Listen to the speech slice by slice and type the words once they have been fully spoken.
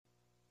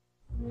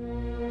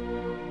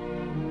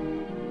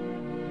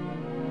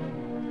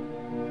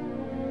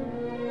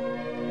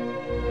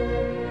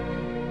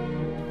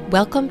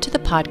Welcome to the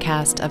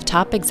podcast of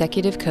top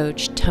executive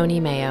coach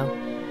Tony Mayo.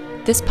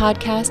 This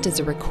podcast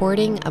is a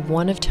recording of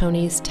one of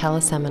Tony's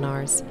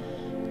teleseminars.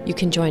 You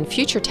can join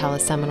future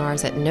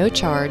teleseminars at no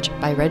charge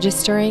by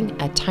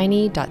registering at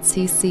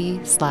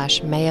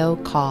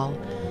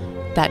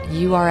tiny.cc/mayocall. That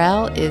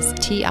URL is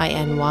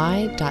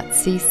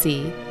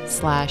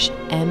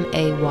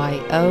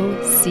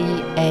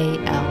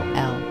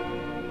tiny.cc/MAYOCALL.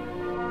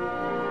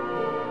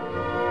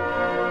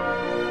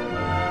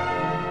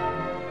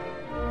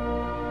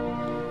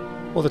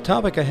 Well, the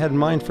topic I had in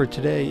mind for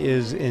today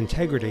is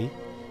integrity,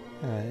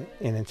 and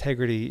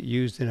integrity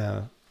used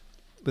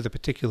with a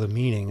particular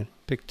meaning, a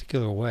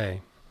particular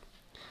way.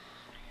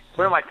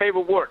 One of my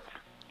favorite words.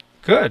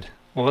 Good.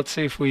 Well, let's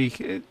see if we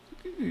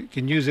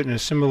can use it in a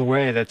similar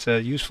way that's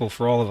useful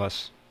for all of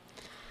us.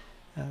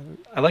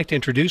 I'd like to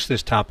introduce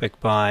this topic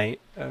by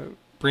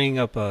bringing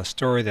up a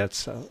story that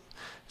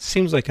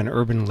seems like an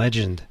urban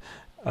legend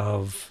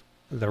of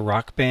the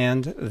rock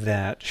band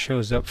that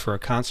shows up for a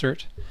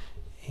concert.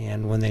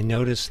 And when they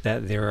notice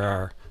that there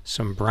are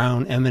some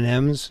brown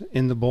M&Ms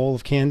in the bowl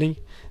of candy,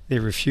 they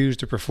refuse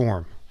to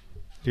perform.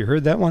 Have you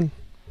heard that one?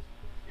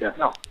 Yeah.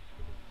 No.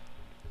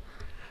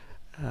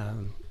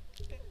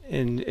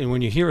 And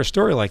when you hear a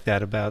story like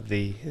that about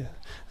the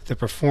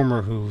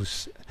performer who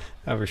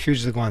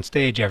refuses to go on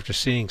stage after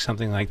seeing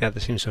something like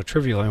that seems so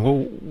trivial,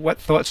 and what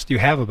thoughts do you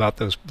have about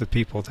the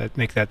people that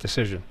make that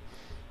decision?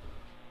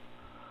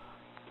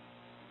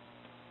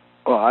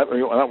 Well,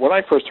 when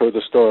I first heard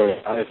the story,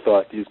 I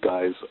thought these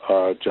guys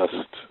are just,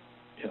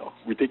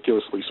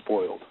 ridiculously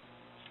spoiled,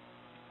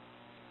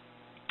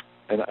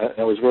 and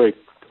I was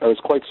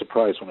quite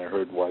surprised when I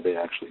heard why they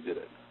actually did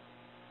it.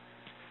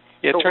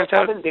 Yeah, it turns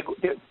out. Let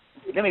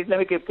me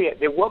get clear.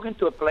 They walk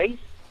into a place.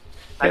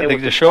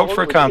 They show up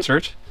for a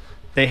concert.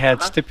 They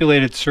had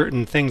stipulated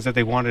certain things that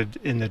they wanted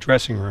in the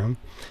dressing room,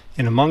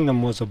 and among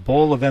them was a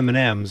bowl of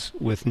M&Ms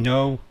with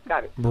no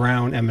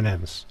brown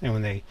M&Ms. And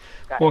when they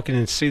walk in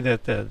and see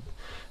that there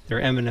are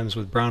M&Ms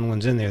with brown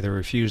ones in there, they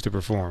refuse to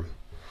perform.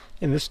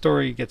 And this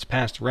story gets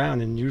passed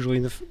around, and usually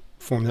in the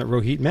form that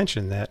Rohit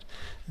mentioned, that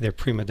they're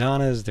prima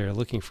donnas, they're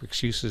looking for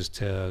excuses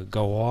to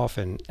go off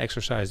and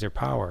exercise their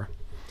power.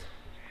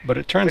 But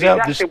it turns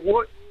out this...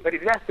 But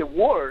if that's the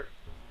word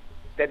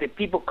that the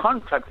people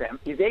contract them,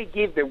 if they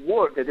give the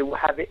word that they will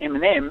have the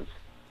M&Ms,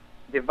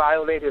 they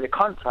violated the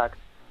contract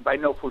by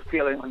not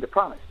fulfilling on the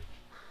promise.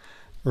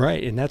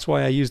 Right, and that's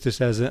why I use this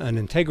as an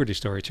integrity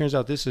story. It turns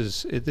out this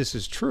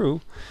is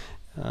true.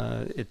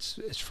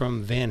 It's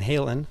from Van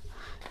Halen,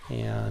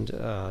 and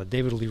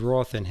David Lee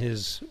Roth in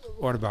his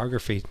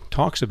autobiography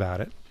talks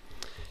about it.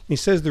 He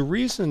says the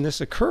reason this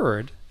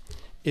occurred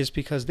is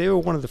because they were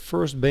one of the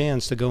first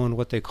bands to go in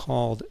what they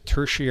called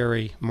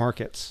tertiary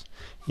markets.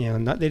 They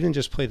didn't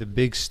just play the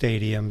big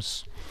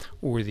stadiums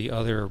or the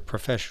other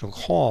professional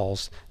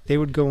halls. They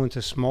would go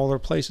into smaller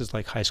places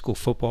like high school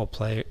football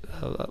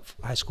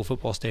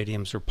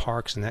stadiums or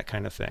parks and that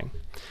kind of thing.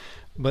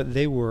 But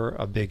they were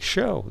a big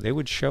show. They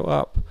would show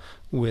up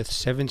with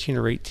 17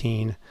 or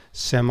 18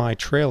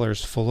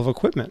 semi-trailers full of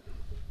equipment.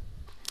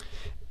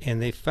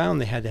 And they found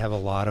they had to have a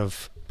lot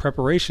of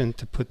preparation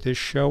to put this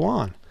show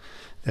on,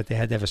 that they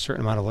had to have a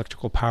certain amount of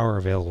electrical power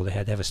available. They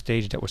had to have a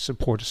stage that would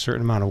support a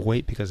certain amount of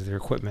weight because of their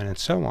equipment and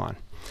so on.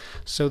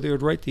 So they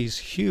would write these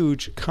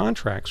huge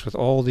contracts with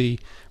all the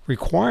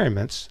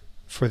requirements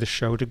for the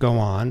show to go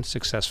on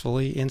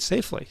successfully and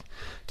safely,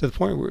 to the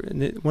point where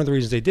one of the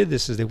reasons they did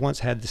this is they once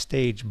had the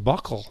stage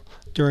buckle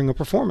during a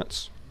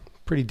performance.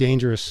 Pretty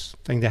dangerous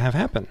thing to have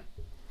happen.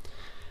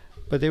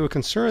 But they were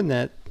concerned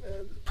that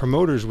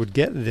promoters would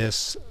get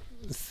this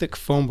thick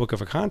phone book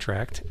of a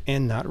contract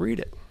and not read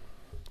it.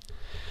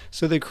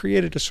 So they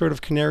created a sort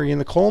of canary in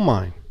the coal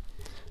mine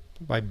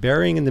by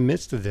burying in the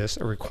midst of this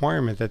a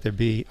requirement that there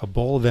be a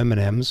bowl of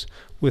M&Ms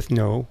with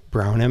no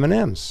brown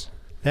M&Ms.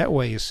 That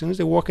way, as soon as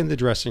they walk in the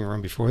dressing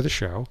room before the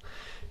show,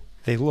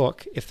 they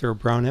look. If there are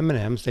brown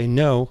M&Ms, they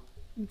know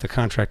the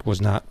contract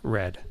was not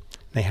read.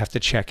 They have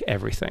to check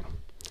everything.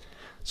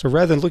 So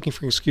rather than looking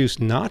for an excuse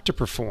not to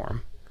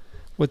perform,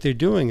 what they're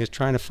doing is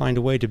trying to find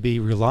a way to be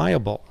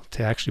reliable,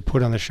 to actually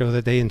put on the show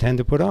that they intend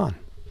to put on.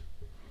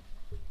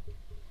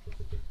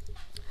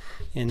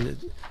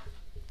 And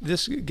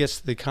this gets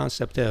to the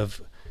concept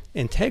of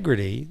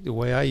integrity. The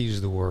way I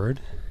use the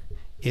word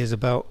is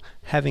about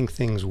having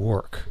things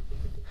work.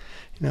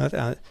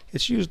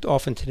 It's used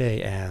often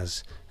today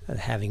as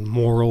having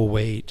moral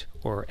weight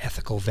or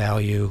ethical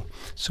value,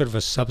 sort of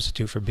a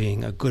substitute for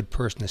being a good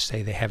person to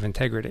say they have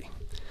integrity.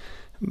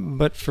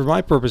 But for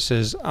my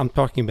purposes, I'm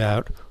talking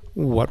about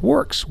what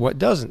works, what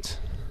doesn't.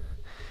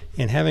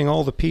 And having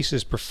all the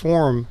pieces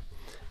perform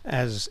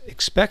as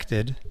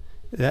expected,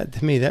 that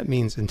to me, that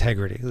means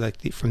integrity,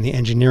 from the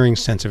engineering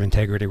sense of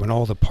integrity, when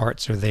all the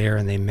parts are there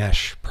and they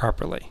mesh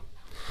properly.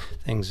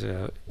 Things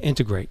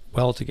integrate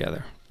well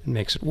together. It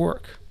makes it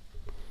work.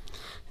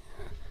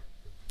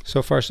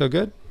 So far, so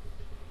good?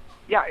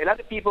 Yeah, a lot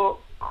of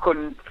people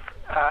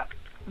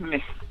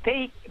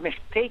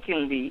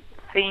mistakenly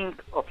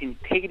think of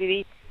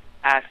integrity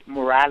as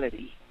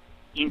morality.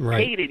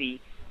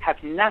 Integrity has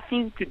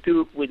nothing to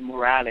do with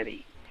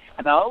morality.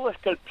 And I always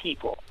tell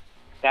people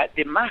that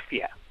the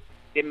mafia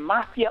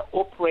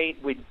operate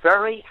with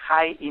very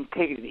high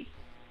integrity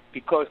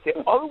because they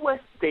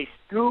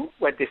do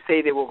what they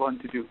say they were going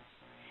to do.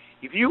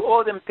 If you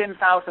owe them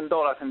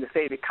 $10,000 and they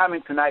say they're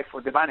coming tonight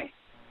for the money,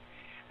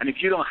 and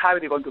if you don't have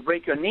it, they're going to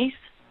break your knees,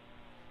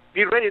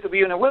 be ready to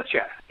be in a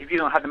wheelchair if you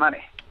don't have the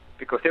money,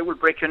 because they will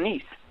break your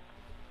knees.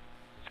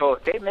 So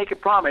they make a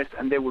promise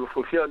and they will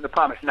fulfill the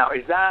promise. Now,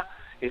 is that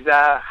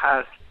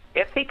has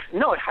ethics?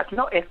 No, it has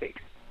no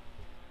ethics,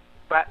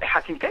 but it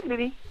has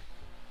integrity.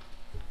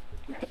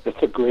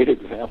 That's a great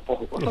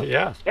example.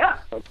 Yeah. Yeah.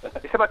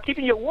 It's about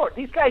keeping your word.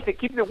 These guys, they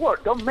keep their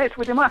word. Don't mess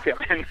with the mafia,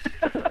 man.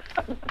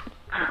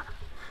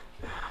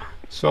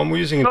 So I'm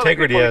using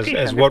integrity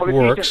as what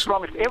works. The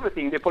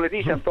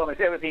politicians promise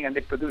everything and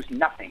they produce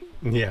nothing.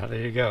 Yeah, there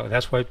you go.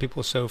 That's why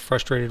people are so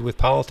frustrated with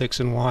politics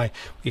and why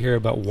we hear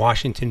about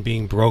Washington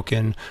being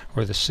broken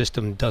or the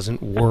system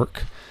doesn't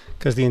work,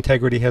 because the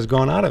integrity has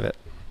gone out of it.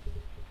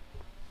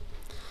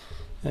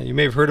 You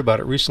may have heard about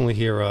it recently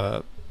here.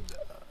 A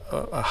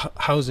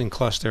housing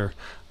cluster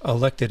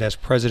elected as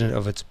president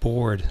of its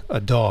board a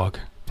dog.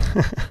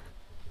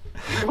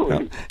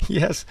 Well,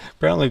 yes,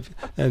 apparently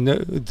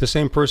the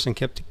same person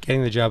kept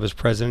getting the job as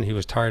president. He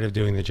was tired of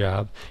doing the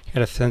job. He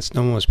had a sense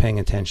no one was paying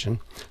attention.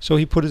 So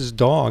he put his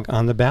dog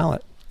on the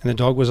ballot, and the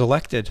dog was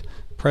elected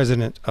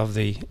president of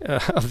the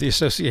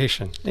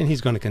association, and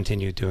he's going to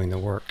continue doing the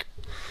work.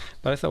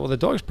 But I thought, well, the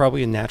dog's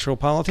probably a natural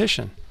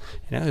politician.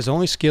 You know, his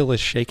only skill is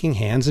shaking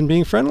hands and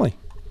being friendly.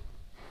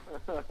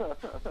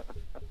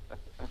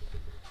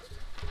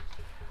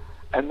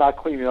 And not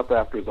cleaning up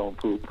after his own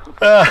poop.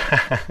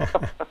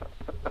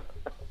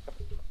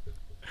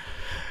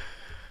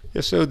 Yeah,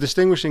 so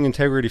distinguishing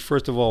integrity,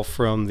 first of all,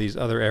 from these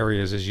other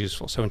areas is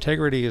useful. So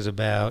integrity is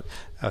about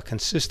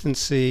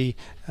consistency,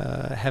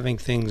 having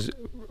things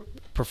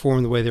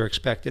perform the way they're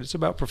expected. It's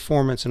about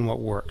performance and what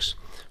works.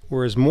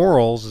 Whereas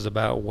morals is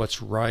about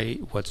what's right,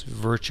 what's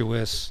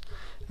virtuous.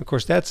 Of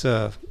course,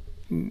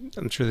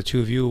 I'm sure the two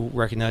of you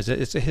recognize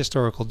that it's a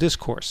historical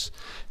discourse.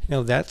 You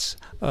know, that's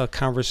a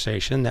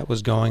conversation that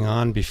was going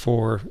on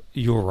before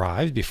you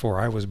arrived, before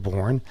I was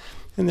born,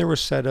 and there were a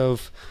set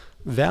of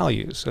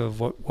values of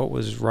what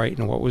was right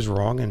and what was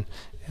wrong, and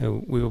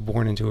we were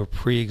born into a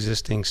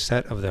pre-existing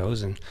set of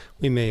those, and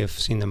we may have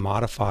seen them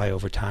modify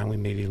over time. We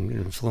may have even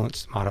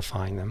influenced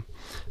modifying them.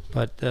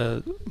 But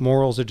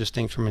morals are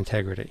distinct from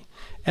integrity.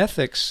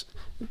 Ethics,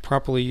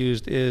 properly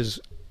used, is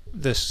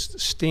the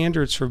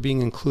standards for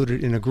being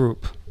included in a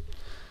group.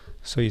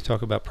 So you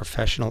talk about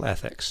professional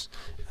ethics.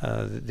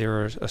 There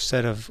are a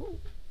set of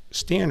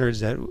standards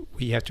that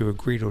we have to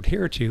agree to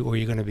adhere to, or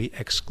you're going to be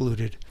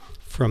excluded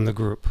from the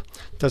group.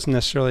 It doesn't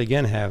necessarily,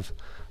 again, have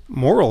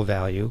moral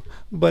value,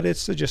 but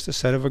it's just a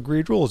set of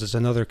agreed rules. It's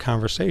another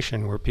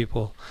conversation where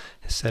people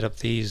set up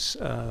these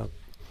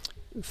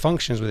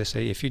functions where they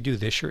say, if you do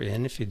this, you're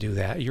in. If you do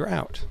that, you're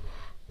out.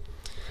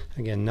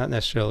 Again, not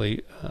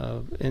necessarily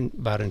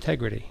about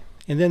integrity.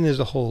 And then there's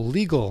the whole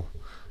legal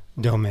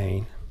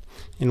domain.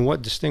 And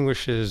what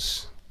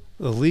distinguishes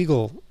the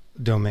legal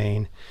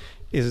domain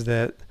is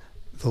that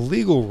the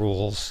legal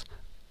rules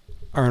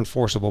are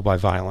enforceable by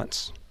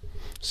violence.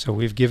 So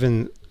we've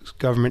given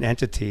government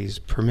entities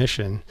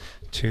permission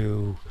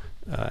to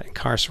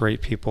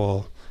incarcerate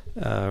people,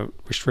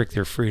 restrict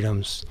their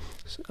freedoms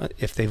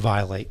if they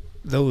violate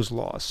those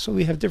laws. So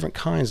we have different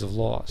kinds of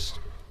laws.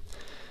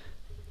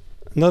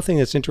 Another thing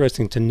that's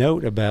interesting to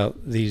note about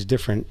these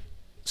different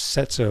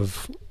sets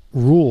of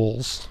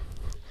rules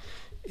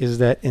is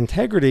that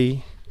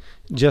integrity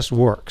just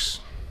works.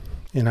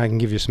 And I can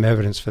give you some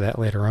evidence for that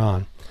later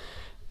on.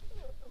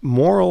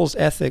 Morals,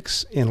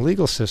 ethics, and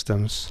legal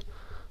systems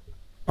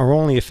are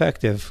only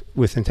effective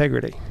with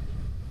integrity.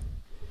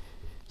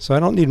 So I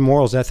don't need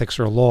morals, ethics,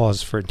 or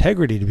laws for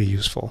integrity to be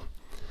useful,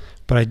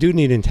 but I do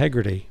need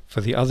integrity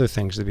for the other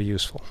things to be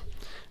useful.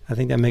 I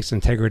think that makes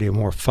integrity a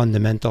more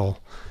fundamental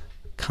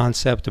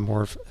concept, a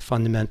more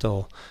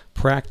fundamental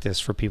practice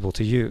for people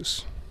to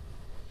use.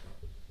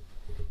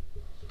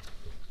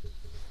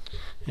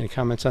 Any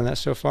comments on that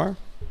so far?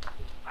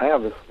 I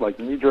have this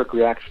knee-jerk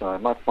reaction.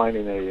 I'm not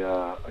finding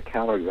a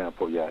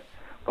counterexample yet,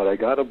 but I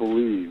got to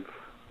believe,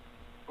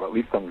 or at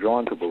least I'm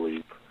drawn to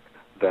believe,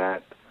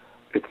 that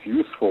it's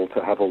useful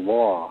to have a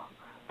law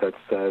that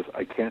says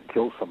I can't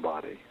kill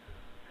somebody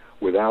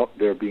without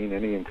there being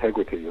any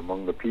integrity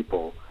among the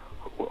people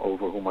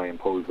over whom I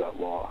impose that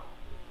law.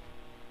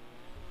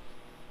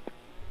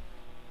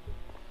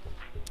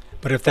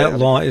 But if that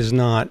law is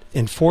not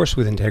enforced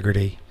with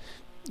integrity,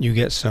 you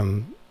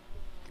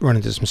run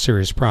into some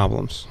serious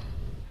problems.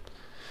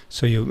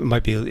 So you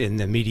might be in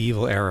the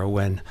medieval era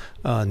when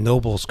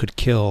nobles could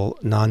kill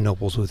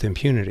non-nobles with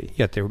impunity,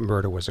 yet their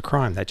murder was a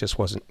crime. That just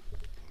wasn't,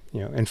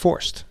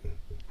 enforced.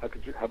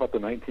 How about the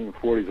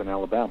 1940s in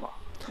Alabama?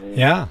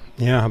 Yeah,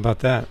 how about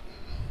that?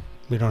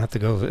 We don't have to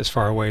go as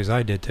far away as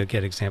I did to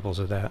get examples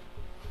of that.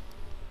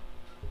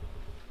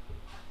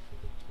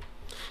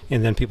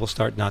 And then people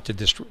start not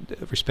to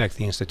respect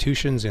the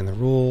institutions and the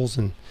rules,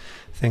 and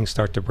things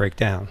start to break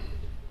down.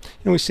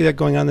 And we see that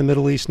going on in the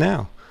Middle East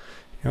now.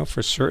 For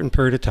a certain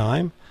period of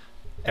time,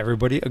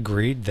 everybody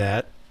agreed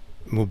that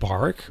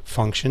Mubarak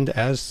functioned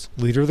as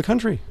leader of the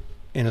country.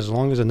 And as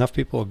long as enough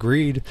people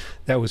agreed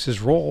that was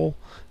his role,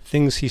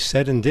 things he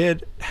said and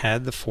did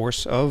had the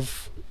force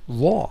of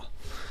law.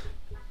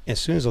 As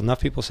soon as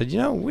enough people said,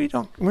 we're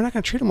not going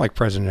to treat him like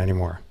president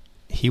anymore.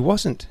 He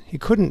wasn't. He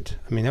couldn't.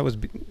 I mean,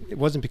 it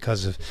wasn't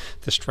because of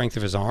the strength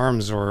of his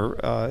arms or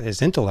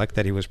his intellect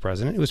that he was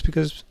president. It was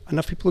because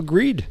enough people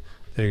agreed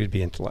that he would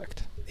be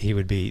intellect. He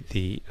would be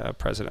the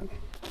president.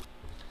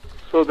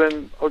 So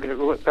then, okay,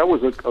 well, that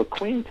was a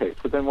clean case.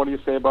 But then what do you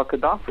say about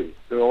Gaddafi?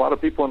 There are a lot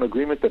of people in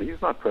agreement that he's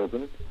not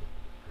president.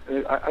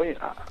 Right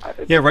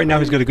now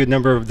he's got a good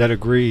number that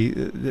agree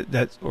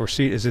that or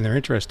see it is in their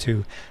interest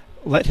to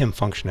let him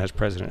function as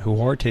president,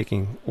 who are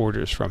taking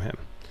orders from him.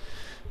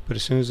 But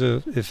as soon as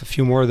if a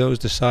few more of those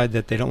decide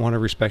that they don't want to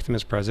respect him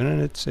as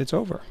president, it's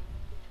over.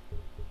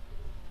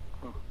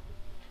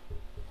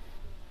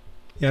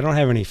 Yeah, I don't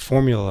have any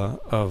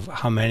formula of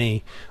how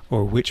many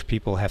or which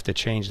people have to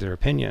change their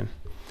opinion.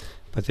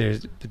 But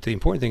the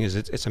important thing is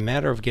it's a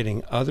matter of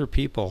getting other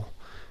people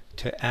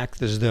to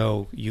act as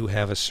though you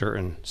have a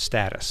certain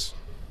status.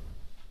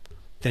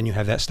 Then you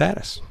have that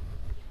status.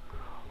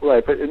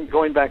 Right, but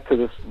going back to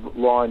this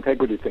law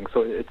integrity thing,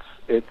 so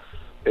it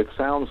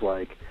sounds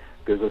like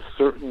there's a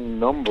certain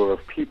number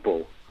of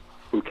people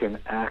who can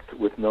act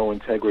with no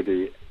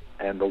integrity,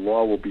 and the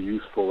law will be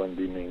useful and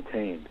be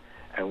maintained.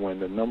 And when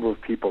the number of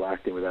people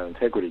acting without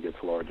integrity gets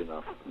large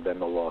enough, then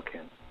the law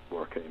can't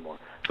work anymore.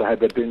 So had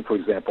there been, for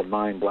example,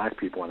 9 black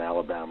people in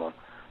Alabama,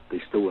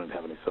 they still wouldn't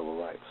have any civil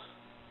rights.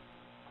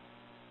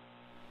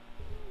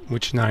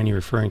 Which 9 are you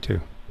referring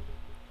to?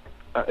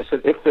 I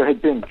said if there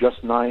had been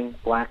just 9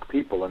 black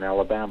people in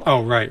Alabama,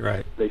 oh,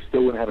 right, they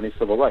still wouldn't have any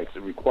civil rights.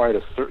 It required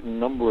a certain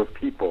number of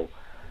people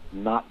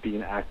not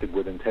being acted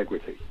with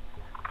integrity.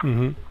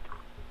 Mm-hmm.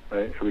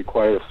 Right? It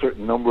required a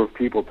certain number of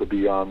people to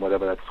be on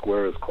whatever that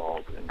square is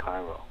called in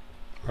Cairo.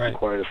 Right. It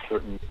required a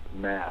certain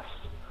mass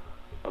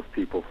of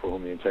people for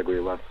whom the integrity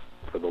left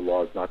for the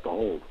laws not to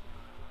hold.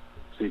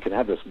 So you can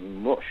have this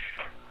mush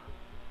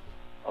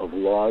of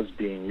laws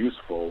being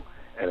useful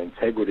and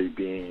integrity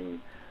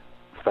being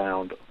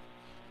found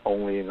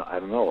only in, I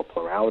don't know, a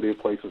plurality of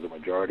places, a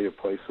majority of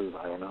places,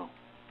 I don't know.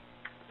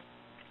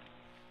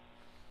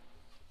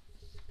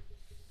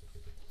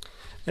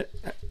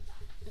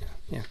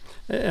 Yeah,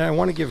 and I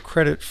want to give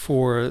credit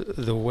for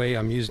the way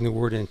I'm using the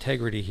word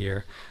integrity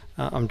here.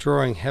 I'm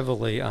drawing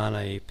heavily on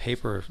a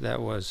paper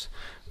that was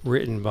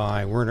written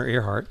by Werner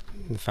Erhard,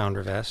 the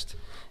founder of EST,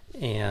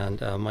 and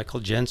Michael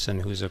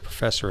Jensen, who's a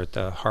professor at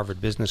the Harvard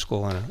Business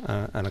School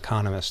and an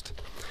economist.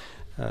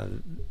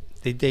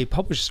 They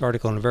published this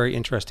article in a very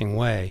interesting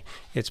way.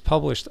 It's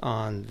published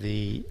on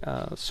the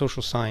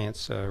Social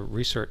Science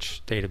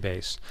Research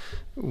Database,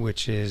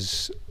 which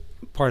is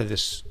part of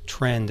this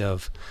trend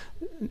of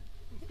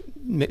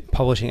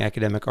publishing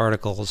academic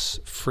articles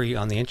free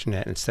on the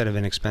internet instead of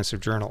inexpensive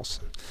journals.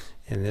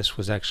 And this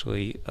was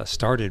actually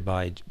started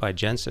by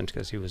Jensen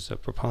because he was a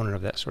proponent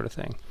of that sort of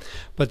thing.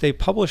 But they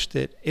published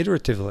it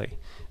iteratively.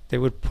 They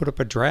would put up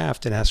a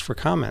draft and ask for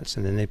comments,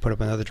 and then they put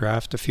up another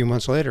draft a few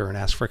months later and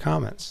ask for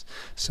comments.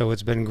 So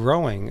it's been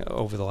growing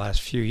over the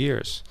last few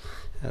years.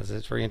 It's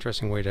a very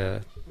interesting way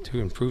to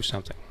improve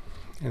something.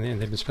 And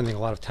they've been spending a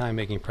lot of time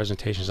making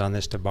presentations on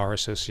this to bar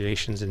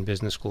associations and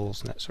business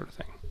schools and that sort of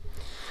thing.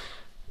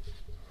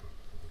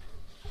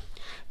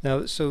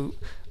 Now, so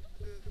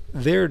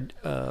their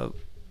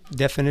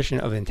definition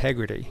of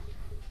integrity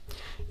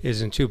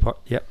is in 2 parts.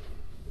 Yep.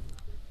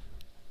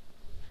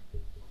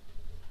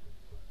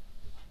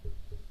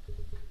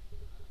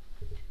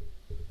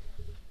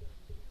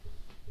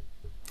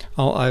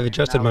 I've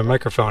adjusted my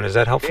microphone. Is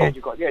that helpful? There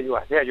you go. There you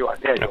are. There you are.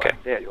 There you Okay. are.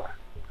 There you are.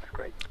 That's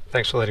great.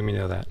 Thanks for letting me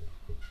know that.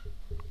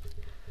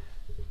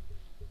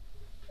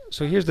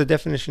 So here's the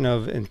definition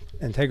of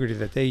integrity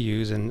that they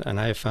use and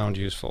I have found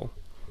useful.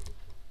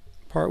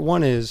 Part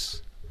 1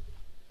 is,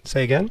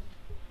 say again?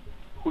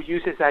 Who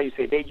uses that? You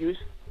say they use?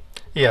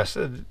 Yes.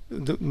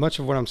 Much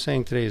of what I'm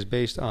saying today is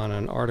based on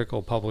an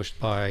article published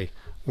by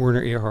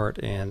Werner Erhard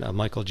and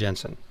Michael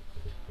Jensen.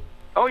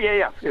 Oh,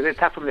 yeah. Is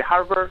that from the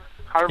Harvard?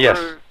 Yes.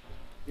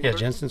 Yeah,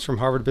 Jensen's from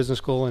Harvard Business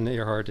School, and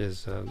Erhard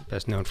is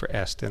best known for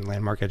EST and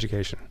landmark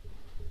education.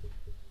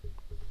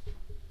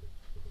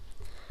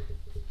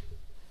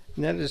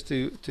 And that is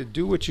to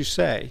do what you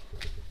say,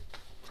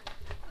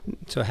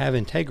 to have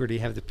integrity,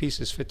 have the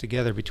pieces fit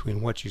together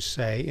between what you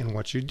say and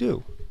what you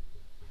do.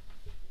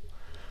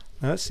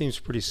 Now that seems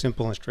pretty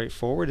simple and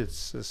straightforward.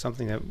 It's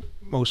something that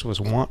most of us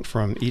want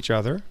from each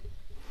other.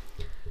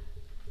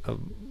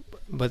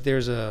 But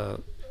there's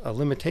a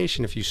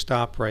limitation if you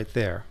stop right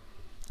there.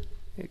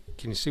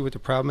 Can you see what the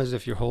problem is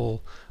if your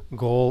whole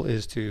goal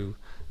is to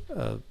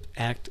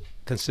act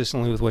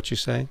consistently with what you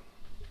say?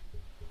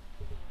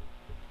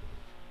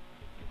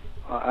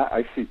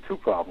 I see 2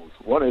 problems.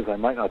 One is I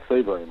might not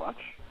say very much,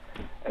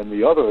 and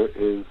the other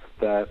is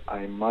that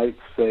I might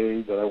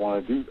say that I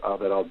want to do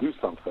that I'll do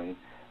something,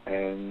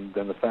 and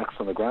then the facts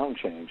on the ground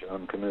change, and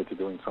I'm committed to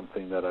doing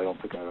something that I don't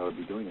think I ought to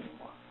be doing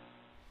anymore.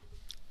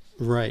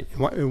 Right.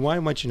 Why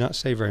might you not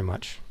say very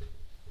much?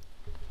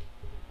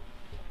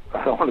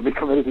 I don't want to be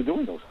committed to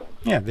doing those things.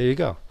 Yeah, there you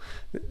go.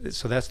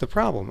 So that's the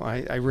problem.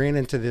 I ran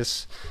into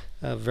this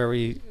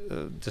very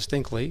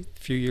distinctly a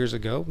few years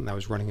ago when I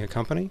was running a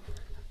company.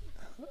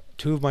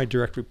 Two of my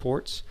direct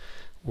reports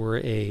were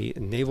a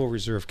Naval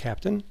Reserve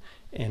captain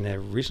and a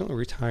recently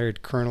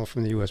retired colonel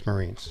from the U.S.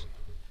 Marines.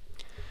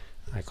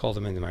 I called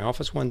them into my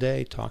office one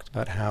day, talked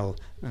about how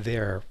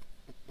their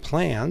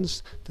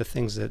plans, the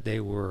things that they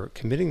were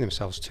committing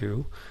themselves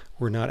to,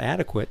 were not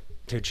adequate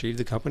to achieve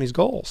the company's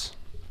goals.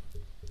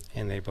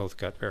 And they both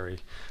got very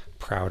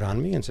proud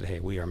on me and said, hey,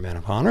 we are men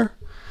of honor.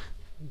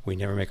 We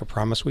never make a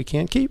promise we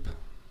can't keep.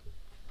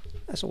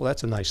 I said, well,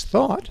 that's a nice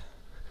thought.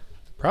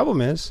 The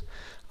problem is,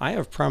 I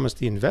have promised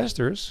the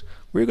investors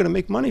we're going to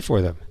make money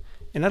for them.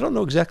 And I don't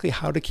know exactly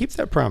how to keep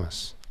that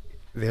promise.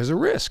 There's a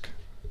risk.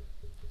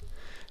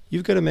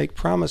 You've got to make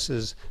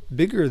promises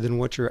bigger than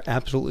what you're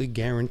absolutely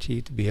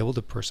guaranteed to be able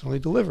to personally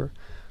deliver,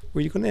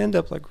 where you're going to end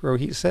up, like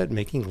Rohit said,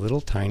 making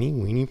little tiny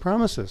weeny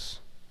promises.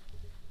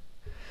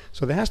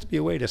 So there has to be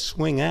a way to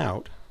swing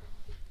out,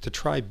 to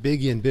try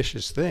big,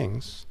 ambitious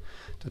things,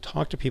 to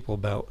talk to people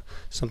about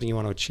something you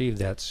want to achieve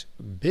that's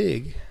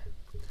big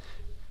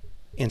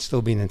and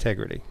still be in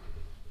integrity.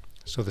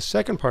 So the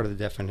second part of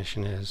the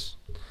definition is,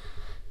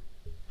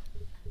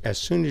 as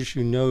soon as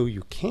you know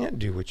you can't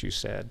do what you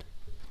said,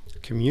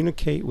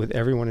 communicate with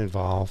everyone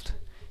involved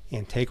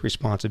and take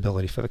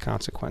responsibility for the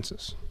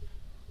consequences.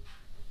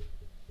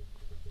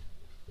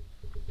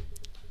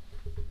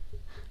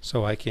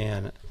 So I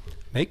can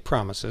make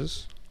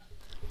promises,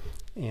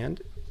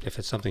 and if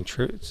it's something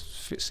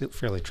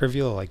fairly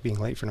trivial, like being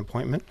late for an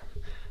appointment,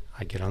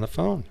 I get on the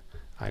phone.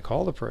 I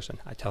call the person.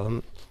 I tell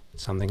them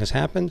something has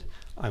happened.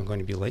 I'm going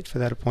to be late for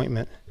that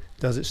appointment.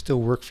 Does it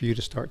still work for you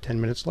to start 10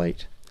 minutes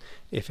late?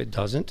 If it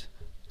doesn't,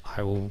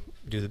 I will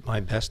do my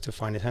best to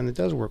find a time that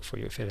does work for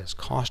you. If it has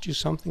cost you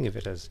something, if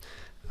it has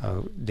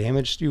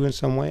damaged you in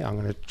some way, I'm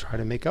going to try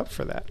to make up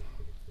for that.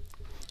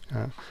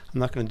 I'm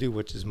not going to do,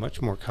 which is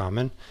much more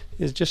common,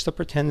 is just to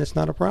pretend it's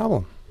not a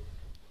problem.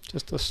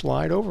 Just to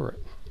slide over it.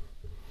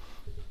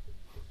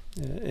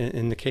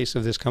 In the case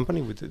of this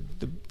company,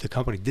 the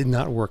company did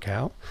not work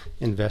out.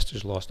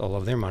 Investors lost all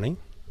of their money.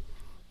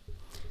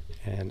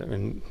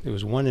 And there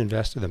was one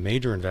investor, the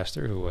major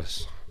investor, who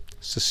was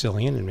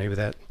Sicilian, and maybe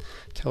that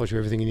tells you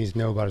everything you need to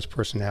know about his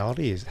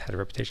personality. He had a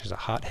reputation as a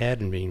hothead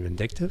and being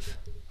vindictive.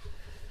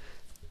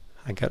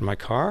 I got in my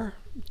car,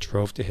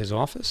 drove to his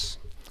office,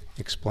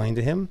 explained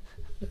to him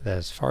that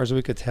as far as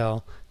we could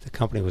tell, the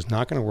company was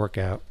not going to work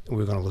out, and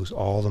we were going to lose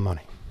all the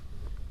money.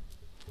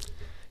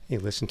 He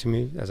listened to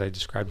me as I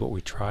described what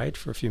we tried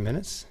for a few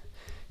minutes,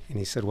 and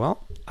he said,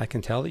 well, I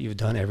can tell that you've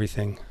done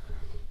everything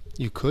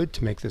you could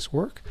to make this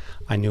work.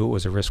 I knew it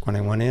was a risk when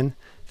I went in.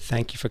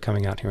 Thank you for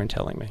coming out here and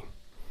telling me.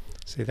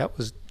 See, that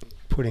was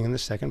putting in the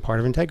second part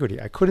of integrity.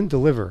 I couldn't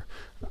deliver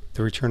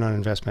the return on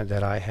investment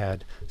that I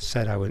had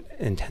said I would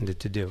intended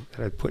to do,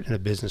 that I'd put in a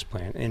business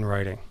plan, in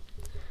writing.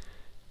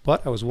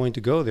 But I was willing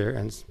to go there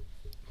and,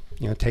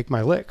 take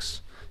my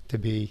licks, to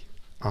be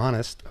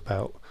honest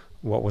about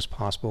what was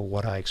possible,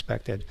 what I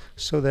expected,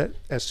 so that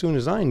as soon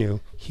as I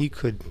knew, he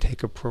could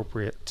take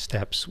appropriate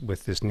steps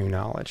with this new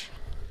knowledge.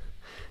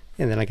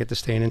 And then I get to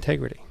stay in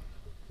integrity.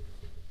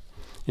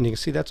 And you can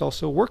see that's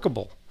also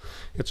workable.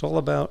 It's all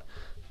about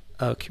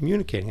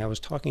communicating. I was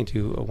talking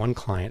to one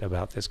client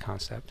about this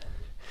concept,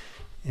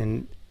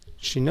 and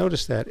she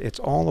noticed that it's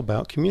all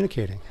about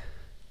communicating.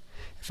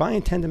 If I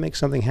intend to make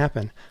something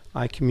happen,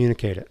 I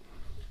communicate it.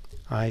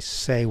 I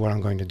say what I'm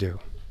going to do.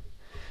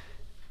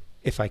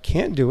 If I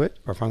can't do it,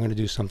 or if I'm going to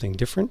do something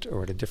different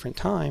or at a different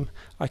time,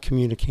 I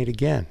communicate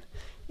again.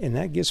 And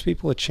that gives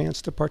people a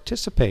chance to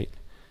participate,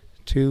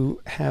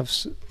 to have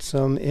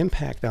some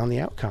impact on the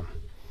outcome,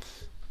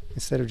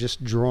 instead of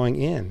just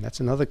drawing in. That's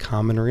another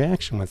common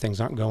reaction when things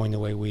aren't going the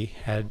way we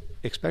had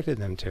expected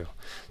them to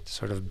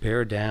sort of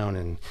bear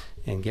down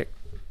and get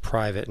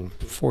private and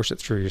force it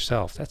through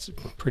yourself. That's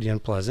pretty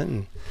unpleasant,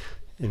 and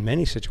in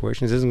many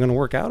situations isn't going to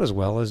work out as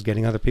well as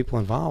getting other people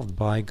involved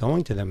by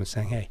going to them and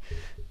saying, hey,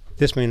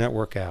 this may not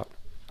work out.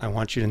 I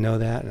want you to know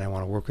that, and I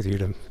want to work with you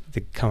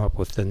to come up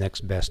with the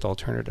next best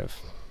alternative.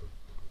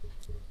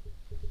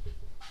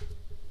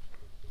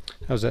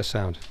 How's that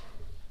sound?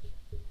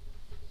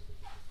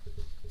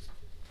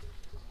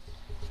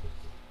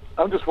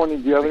 I'm just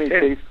wondering, do you have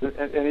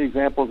any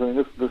examples? I mean,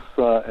 this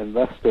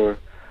investor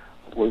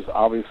was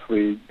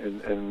obviously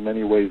in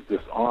many ways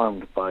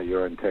disarmed by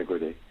your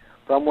integrity.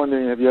 But I'm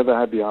wondering, have you ever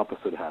had the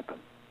opposite happen?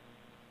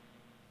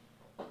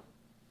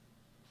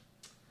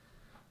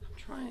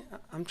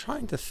 I'm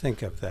trying to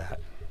think of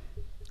that.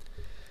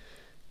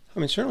 I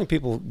mean, certainly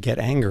people get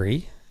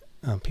angry.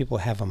 People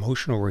have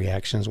emotional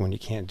reactions when you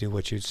can't do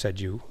what you said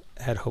you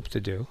had hoped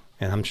to do.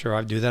 And I'm sure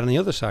I'd do that on the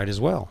other side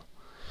as well.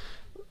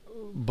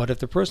 But if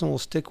the person will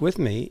stick with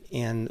me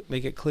and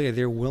make it clear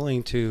they're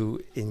willing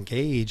to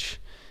engage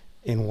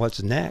in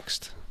what's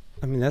next,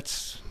 I mean,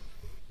 that's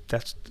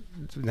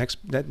the next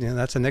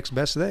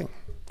best thing.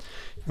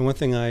 And one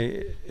thing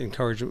I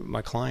encourage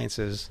my clients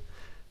is,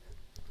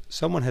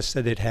 someone has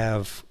said they'd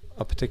have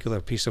a particular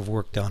piece of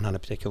work done on a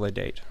particular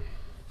date.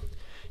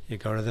 You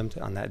go to them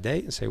on that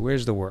date and say,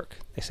 where's the work?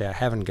 They say, I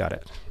haven't got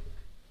it.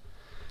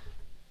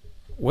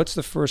 What's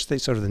the first thing,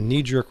 sort of the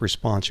knee-jerk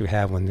response you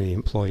have when the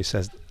employee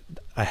says,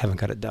 I haven't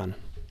got it done?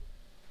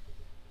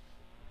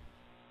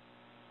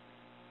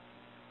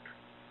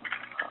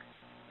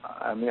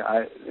 I mean,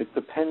 it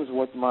depends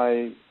what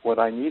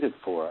I need it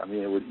for. I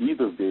mean, it would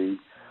either be,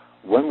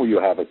 when will you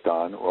have it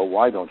done, or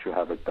why don't you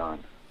have it done?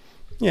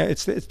 Yeah,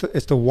 it's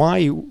the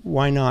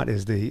why not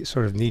is the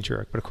sort of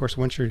knee-jerk. But of course,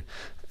 once you're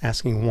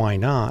asking why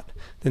not,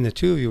 then the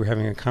two of you are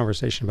having a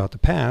conversation about the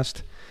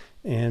past,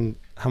 and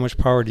how much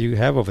power do you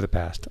have over the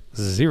past?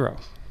 Zero.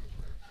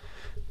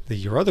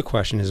 Your other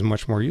question is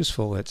much more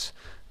useful. It's,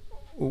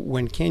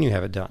 when can you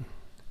have it done?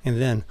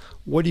 And then,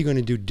 what are you going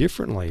to do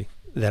differently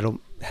that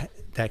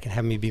can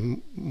have me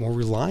be more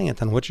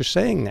reliant on what you're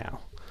saying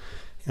now?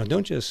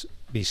 Don't just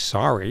be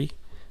sorry.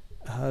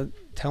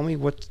 Tell me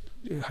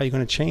how you're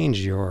going to change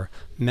your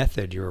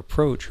method, your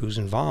approach, who's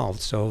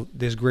involved, so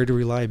there's greater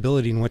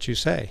reliability in what you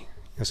say.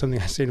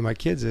 Something I say to my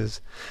kids is,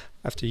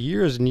 after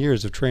years and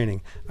years of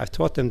training, I've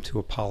taught them to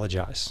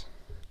apologize,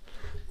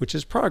 which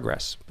is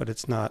progress, but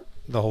it's not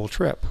the whole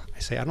trip. I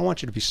say, I don't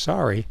want you to be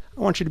sorry.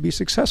 I want you to be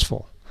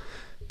successful.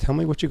 Tell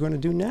me what you're going to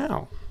do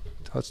now.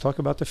 Let's talk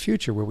about the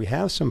future where we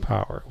have some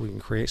power. We can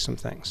create some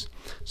things.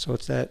 So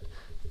it's that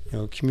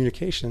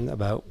communication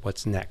about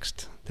what's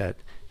next that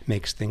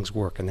makes things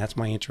work. And that's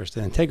my interest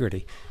in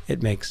integrity.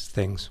 It makes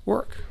things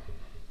work.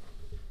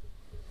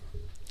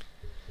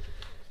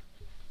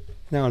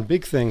 Now, on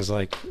big things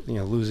like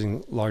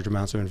losing large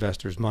amounts of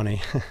investors' money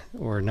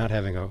or not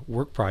having a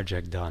work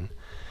project done,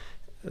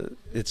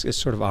 it's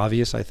sort of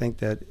obvious, I think,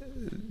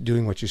 that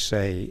doing what you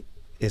say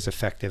is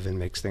effective and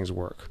makes things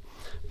work.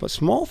 But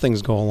small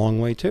things go a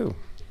long way too.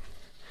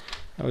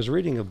 I was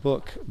reading a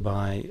book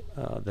by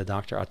the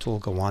Dr. Atul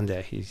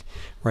Gawande. He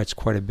writes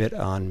quite a bit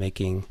on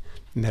making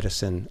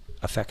medicine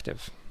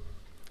effective.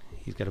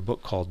 He's got a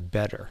book called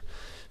Better,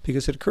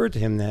 because it occurred to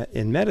him that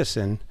in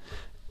medicine,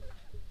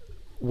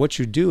 what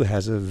you do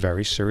has a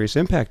very serious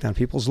impact on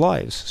people's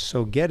lives.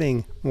 So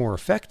getting more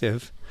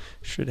effective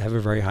should have a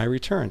very high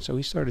return. So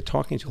he started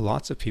talking to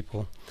lots of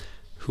people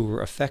who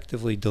were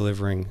effectively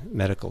delivering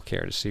medical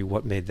care to see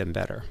what made them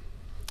better.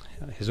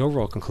 His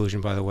overall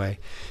conclusion, by the way,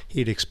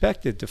 he'd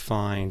expected to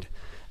find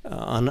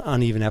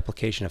uneven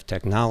application of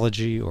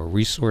technology or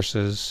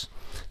resources,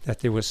 that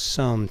there was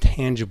some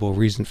tangible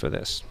reason for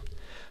this.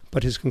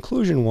 But his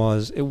conclusion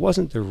was it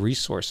wasn't the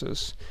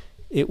resources,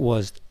 it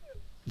was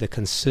the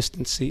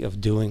consistency of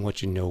doing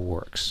what you know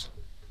works.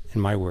 In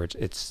my words,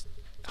 it's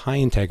high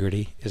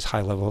integrity is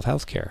high level of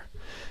healthcare.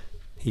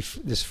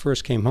 This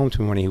first came home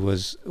to him when he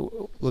was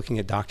looking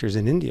at doctors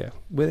in India,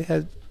 where they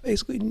had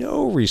basically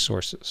no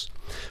resources,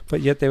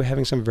 but yet they were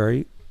having some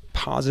very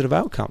positive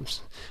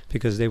outcomes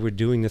because they were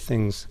doing the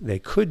things they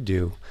could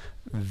do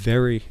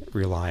very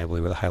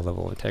reliably with a high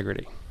level of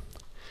integrity.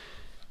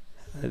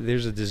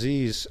 There's a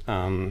disease,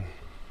 cystic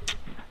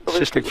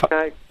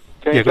fibrosis.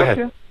 Yeah, go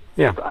ahead.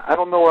 Yeah. I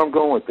don't know where I'm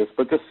going with this,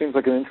 but this seems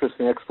like an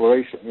interesting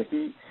exploration.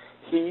 He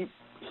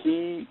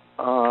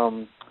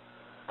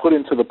put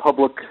into the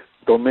public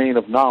domain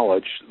of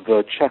knowledge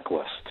the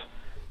checklist.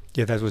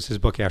 Yeah, that was his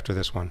book after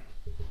this one.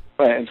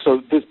 Right, and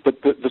so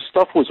the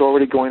stuff was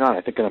already going on,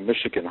 I think in a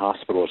Michigan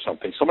hospital or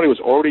something. Somebody was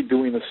already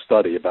doing a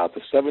study about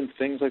the 7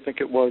 things, I think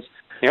it was,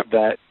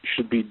 that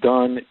should be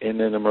done in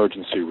an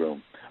emergency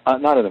room.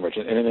 Not an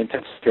emergency, in an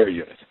intensive care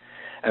unit.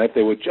 And if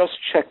they would just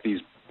check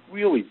these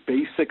really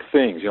basic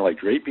things, like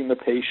draping the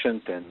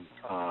patient and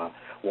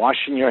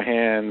washing your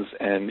hands,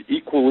 and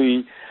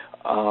equally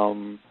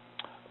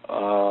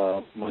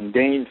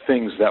mundane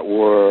things that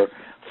were,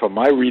 from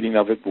my reading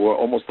of it, were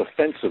almost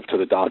offensive to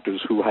the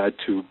doctors who had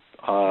to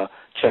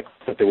check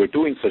that they were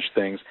doing such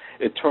things.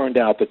 It turned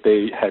out that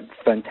they had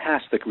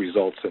fantastic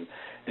results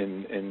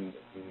in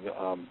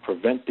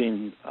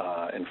preventing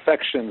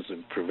infections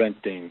and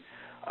preventing,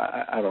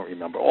 I don't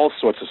remember, all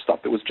sorts of stuff.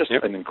 It was just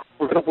an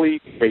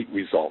incredibly great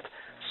result.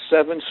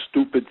 7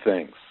 stupid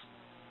things.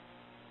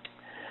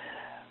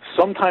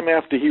 Sometime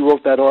after he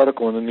wrote that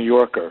article in the New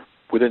Yorker,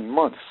 within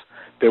months,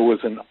 there was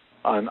an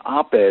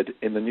op-ed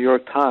in the New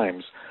York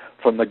Times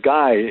from the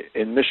guy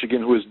in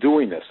Michigan who was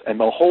doing this, and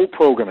the whole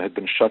program had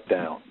been shut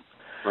down,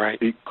 right?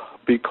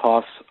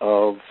 Because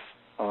of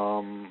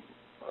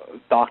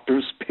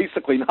doctors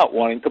basically not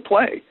wanting to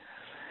play,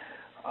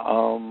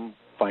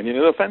 finding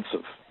it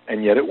offensive,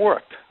 and yet it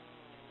worked.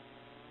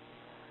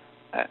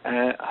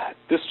 And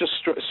this just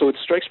so it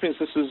strikes me as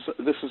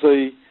this is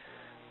a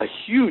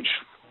huge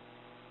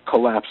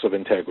collapse of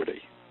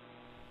integrity.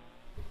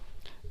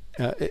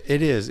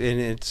 It is,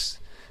 and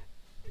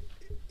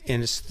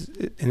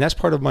that's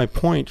part of my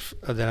point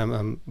that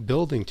I'm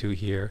building to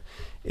here,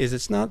 is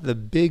it's not the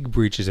big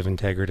breaches of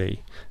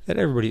integrity that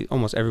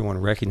almost everyone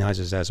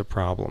recognizes as a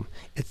problem.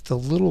 It's the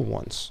little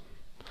ones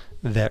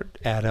that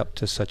add up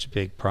to such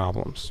big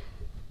problems.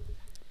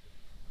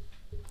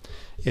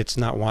 It's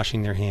not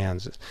washing their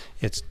hands.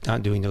 It's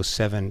not doing those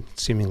 7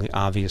 seemingly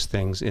obvious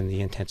things in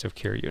the intensive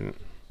care unit.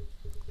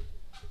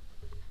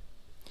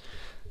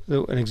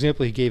 So an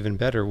example he gave in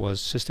better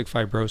was cystic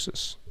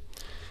fibrosis.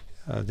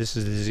 This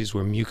is a disease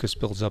where mucus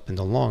builds up in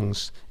the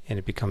lungs and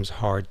it becomes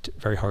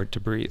very hard to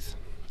breathe.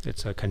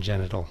 It's a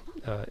congenital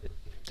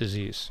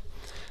disease.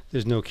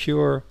 There's no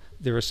cure.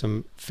 There are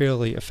some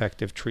fairly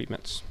effective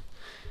treatments.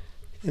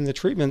 And the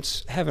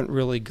treatments haven't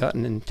really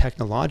gotten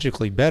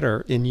technologically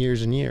better in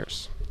years and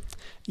years.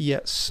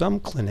 Yet some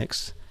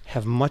clinics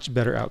have much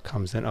better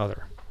outcomes than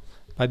others.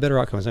 By better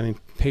outcomes, I mean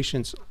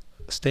patients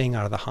staying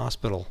out of the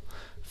hospital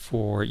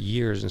for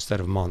years instead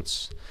of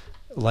months.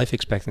 Life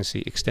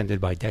expectancy extended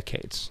by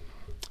decades.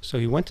 So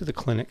he went to the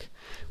clinic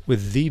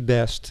with the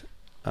best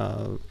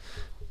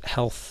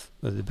health,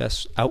 the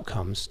best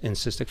outcomes in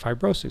cystic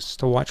fibrosis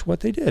to watch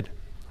what they did.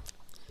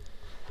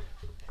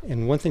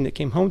 And one thing that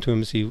came home to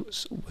him is he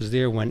was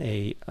there when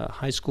a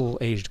high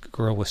school-aged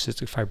girl with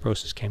cystic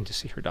fibrosis came to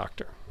see her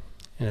doctor.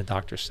 And the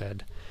doctor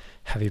said,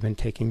 "Have you been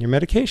taking your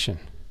medication?"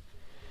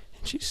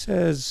 And she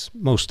says,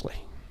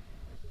 "Mostly."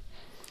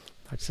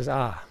 The doctor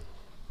says,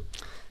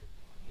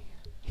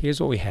 "Here's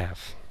what we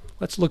have.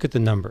 Let's look at the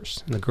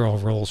numbers." And the girl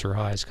rolls her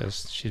eyes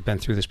because she's been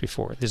through this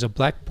before. There's a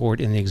blackboard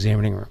in the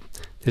examining room.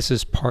 This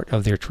is part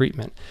of their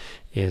treatment,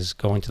 is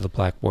going to the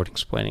blackboard and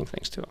explaining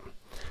things to them.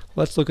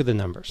 Let's look at the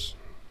numbers.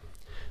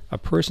 A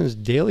person's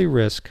daily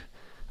risk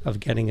of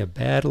getting a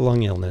bad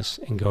lung illness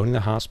and going to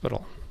the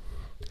hospital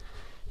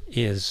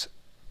is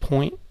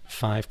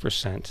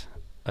 0.5%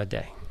 a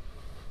day.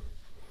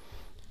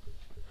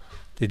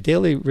 The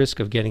daily risk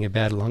of getting a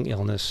bad lung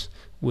illness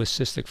with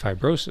cystic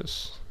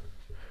fibrosis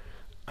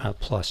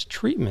plus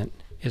treatment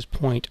is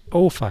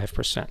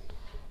 0.05%.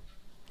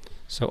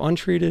 So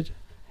untreated,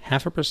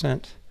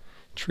 0.5%,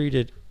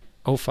 treated,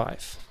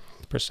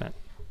 0.05%.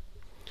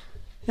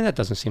 And that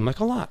doesn't seem like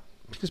a lot,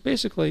 because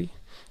basically,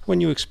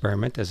 when you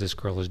experiment, as this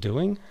girl is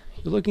doing,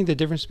 you're looking at the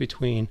difference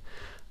between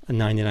a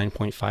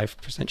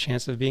 99.5%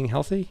 chance of being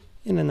healthy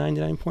and a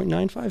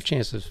 99.95%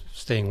 chance of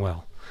staying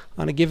well.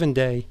 On a given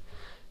day,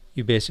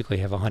 you basically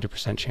have a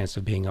 100% chance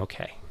of being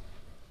okay.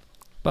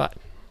 But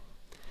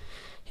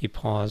he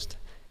paused.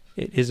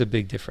 It is a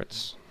big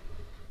difference.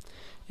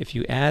 If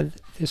you add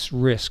this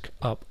risk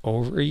up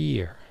over a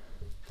year,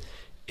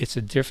 it's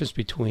a difference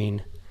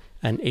between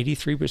an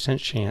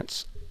 83%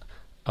 chance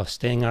of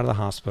staying out of the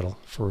hospital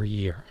for a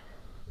year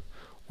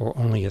or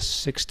only a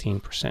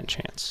 16%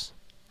 chance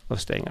of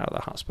staying out of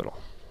the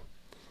hospital.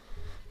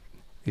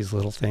 These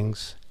little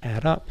things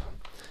add up,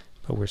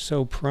 but we're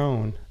so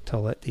prone to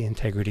let the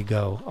integrity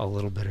go a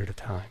little bit at a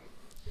time.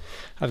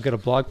 I've got a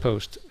blog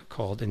post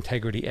called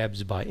Integrity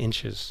Ebbs by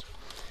Inches.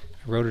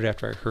 I wrote it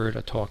after I heard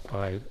a talk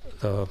by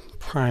the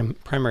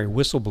primary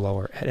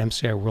whistleblower at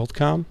MCI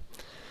WorldCom,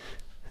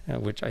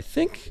 which I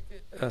think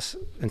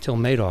until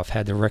Madoff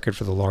had the record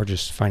for the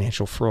largest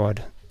financial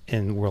fraud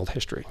in world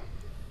history.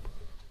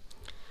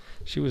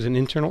 She was an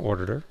internal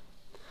auditor,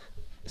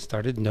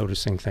 started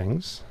noticing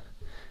things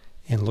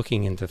and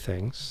looking into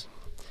things,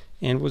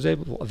 and was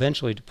able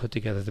eventually to put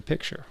together the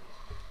picture.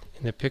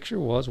 And the picture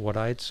was what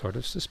I had sort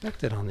of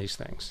suspected on these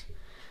things.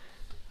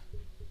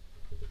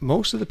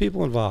 Most of the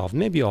people involved,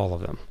 maybe all of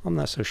them, I'm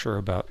not so sure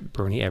about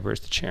Bernie Ebbers,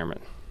 the chairman,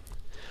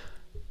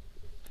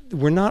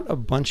 were not a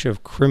bunch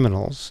of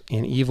criminals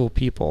and evil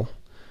people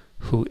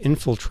who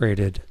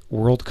infiltrated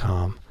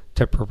WorldCom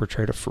to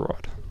perpetrate a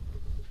fraud.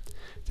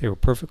 They were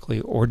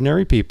perfectly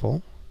ordinary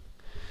people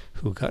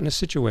who got in a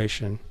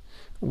situation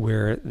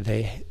where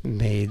they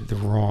made the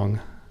wrong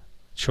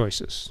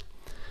choices.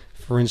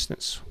 For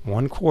instance,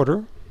 one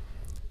quarter,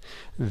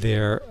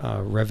 their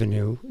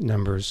revenue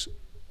numbers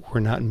were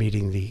not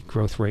meeting the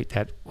growth rate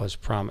that was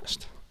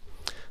promised.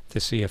 The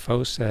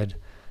CFO said,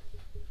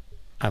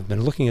 "I've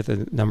been looking at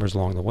the numbers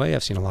along the way.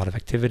 I've seen a lot of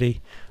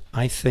activity.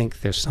 I think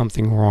there's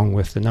something wrong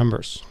with the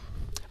numbers.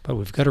 But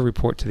we've got to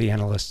report to the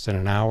analysts in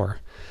an hour.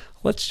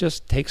 Let's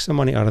just take some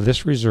money out of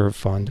this reserve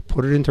fund,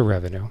 put it into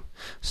revenue,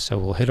 so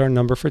we'll hit our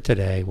number for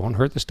today, won't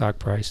hurt the stock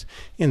price,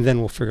 and then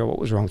we'll figure out what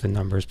was wrong with the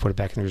numbers, put it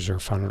back in the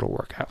reserve fund, and it'll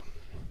work out."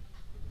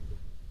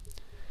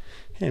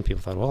 And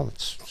people thought, well,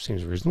 it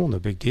seems reasonable, no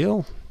big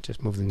deal.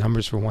 Just move the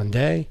numbers for one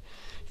day.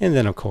 And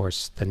then, of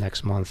course, the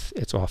next month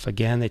it's off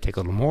again. They take a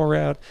little more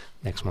out.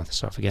 Next month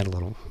it's off again, a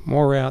little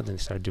more out. Then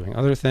they start doing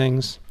other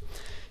things.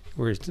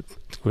 Where it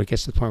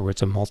gets to the point where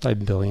it's a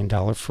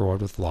multi-billion-dollar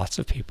fraud with lots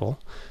of people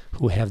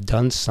who have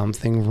done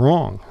something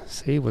wrong.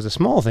 See, it was a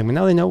small thing, but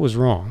now they know it was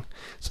wrong.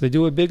 So they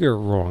do a bigger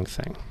wrong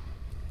thing.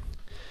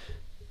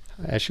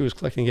 As she was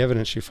collecting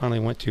evidence, she finally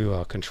went to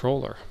a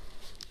controller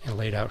and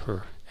laid out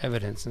her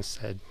evidence and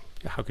said,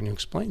 "How can you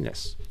explain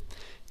this?"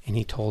 And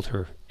he told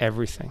her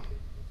everything.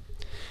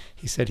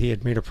 He said he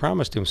had made a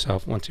promise to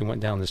himself once he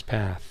went down this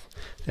path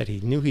that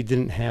he knew he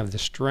didn't have the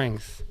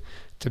strength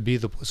to be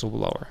the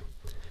whistleblower.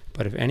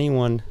 But if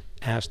anyone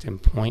asked him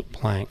point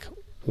blank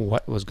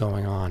what was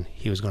going on,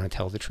 he was going to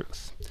tell the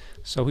truth.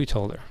 So he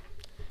told her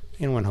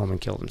and went home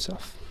and killed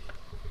himself.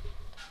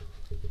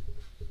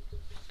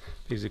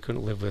 Because he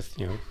couldn't live with,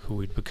 who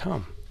he'd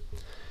become.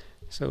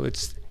 So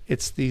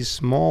it's these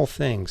small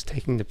things,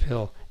 taking the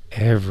pill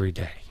every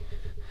day,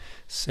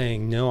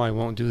 saying, "No, I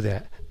won't do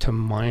that," to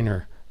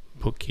minor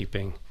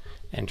bookkeeping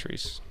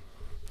entries.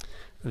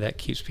 that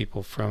keeps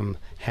people from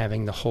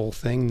having the whole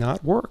thing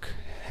not work,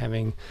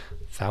 having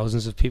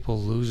thousands of people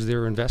lose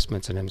their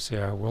investments in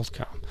MCI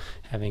WorldCom,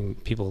 having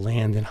people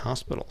land in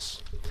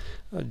hospitals.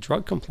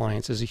 Drug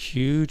compliance is a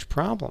huge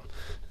problem.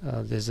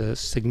 There's a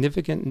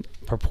significant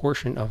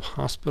proportion of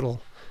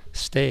hospital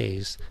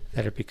stays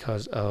that are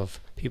because of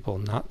people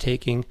not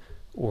taking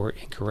or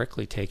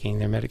incorrectly taking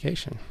their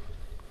medication.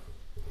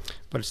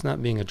 But it's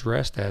not being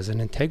addressed as an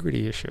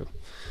integrity issue.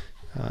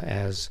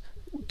 As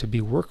to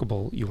be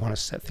workable, you want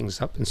to set things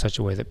up in such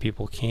a way that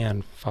people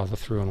can follow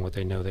through on what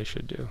they know they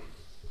should do.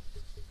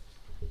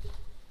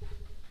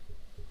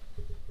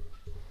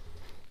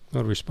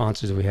 What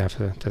responses do we have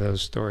to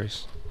those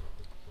stories?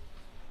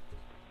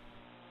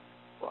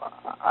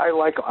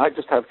 I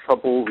just have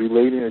trouble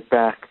relating it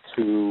back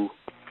to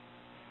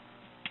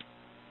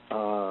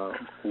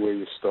where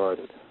you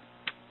started,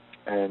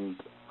 and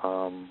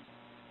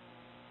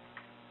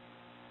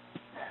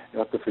you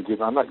have to forgive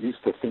me. I'm not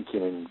used to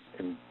thinking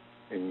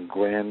in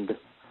grand,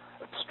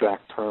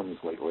 abstract terms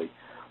lately,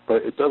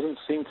 but it doesn't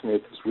seem to me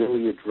that this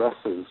really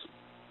addresses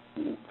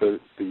the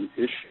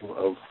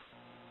issue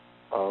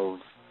of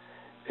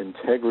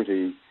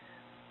integrity.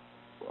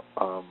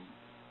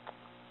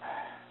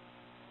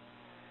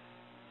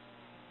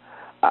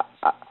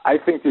 I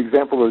think the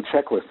example of the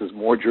checklist is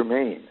more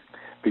germane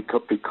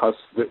because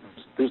there's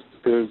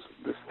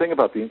this thing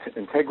about the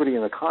integrity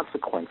and the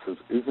consequences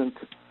isn't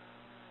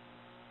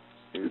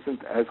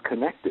as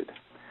connected.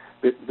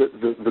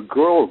 The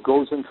girl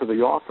goes into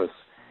the office.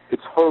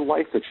 It's her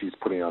life that she's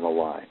putting on the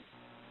line.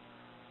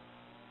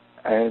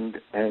 And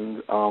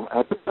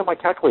I put on my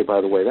calculator, by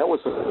the way. That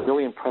was a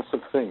really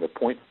impressive thing. The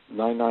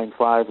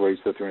 .995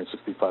 raised to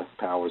 365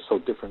 power is so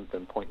different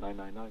than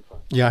 .9995.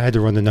 Yeah, I had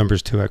to run the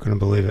numbers too. I couldn't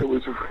believe it.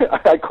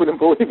 I couldn't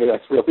believe it.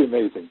 That's really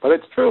amazing, but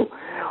it's true.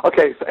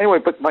 Okay. So anyway,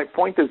 but my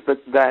point is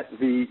that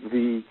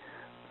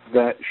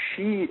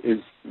she is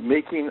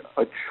making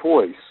a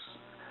choice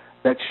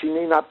that she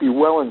may not be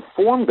well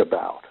informed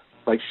about.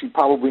 Like she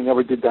probably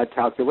never did that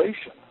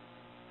calculation,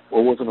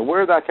 or wasn't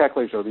aware of that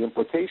calculation or the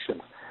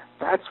implications.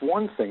 That's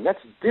one thing.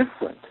 That's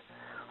different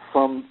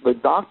from the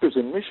doctors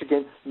in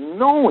Michigan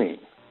knowing.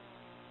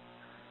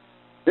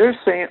 They're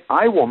saying,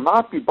 I will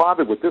not be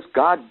bothered with this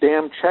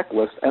goddamn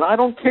checklist, and I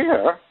don't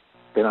care.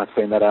 They're not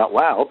saying that out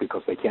loud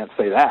because they can't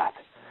say that.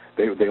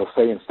 They'll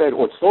say instead,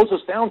 it slows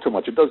us down too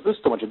much, it does this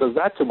too much, it does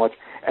that too much.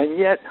 And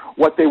yet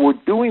what they were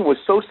doing was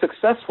so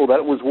successful that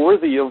it was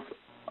worthy of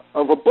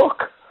a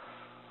book.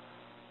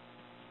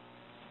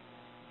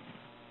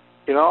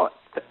 You know,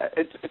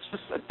 it's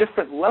just a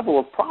different level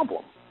of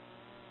problem.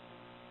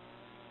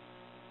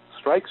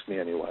 Strikes me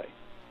anyway.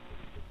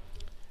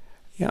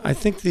 Yeah, I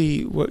think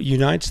what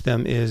unites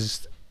them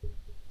is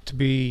to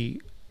be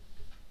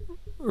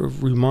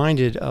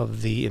reminded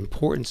of the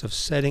importance of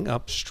setting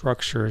up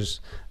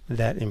structures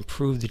that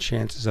improve the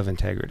chances of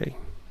integrity.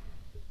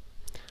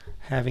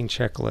 Having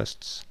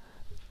checklists,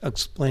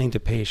 explaining to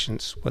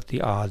patients what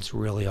the odds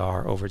really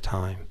are over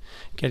time,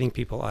 getting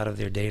people out of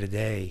their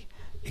day-to-day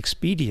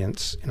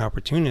expedience and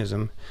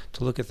opportunism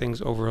to look at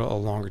things over a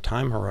longer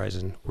time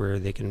horizon where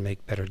they can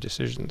make better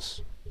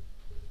decisions.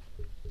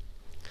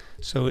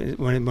 So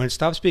when it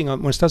stops being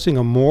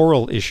a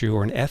moral issue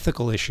or an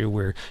ethical issue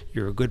where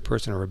you're a good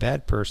person or a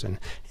bad person,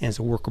 and it's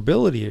a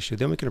workability issue,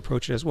 then we can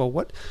approach it as well.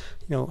 What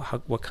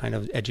kind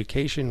of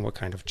education, what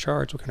kind of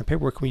charts, what kind of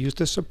paperwork can we use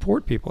to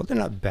support people? They're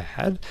not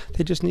bad.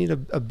 They just need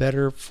a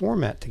better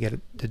format to get it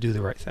to do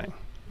the right thing.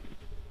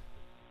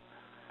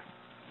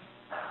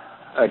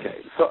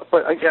 Okay, so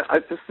but again,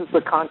 this is the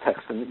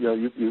context, and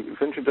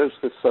you've introduced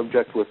this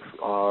subject with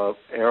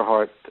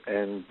Earhart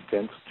and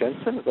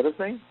Jensen. Is that his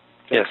name?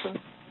 Jensen?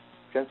 Yes.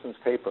 Jensen's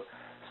paper.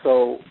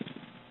 So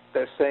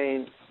they're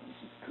saying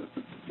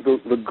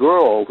the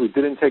girl who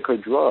didn't take her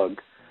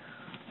drug,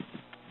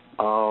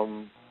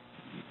 and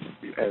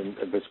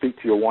to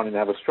speak to your wanting to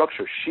have a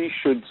structure, she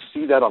should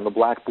see that on the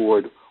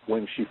blackboard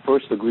when she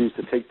first agrees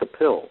to take the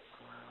pill.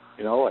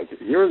 Like,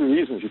 here are the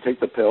reasons you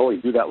take the pill.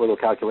 You do that little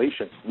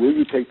calculation. Will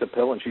you take the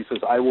pill? And she says,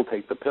 I will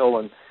take the pill,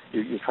 and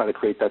you try to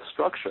create that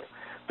structure.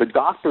 The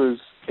doctors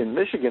in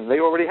Michigan,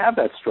 they already have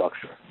that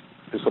structure.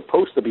 They're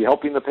supposed to be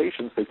helping the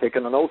patients. They've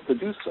taken an oath to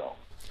do so.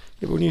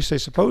 Yeah, when you say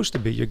supposed to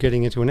be, you're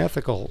getting into an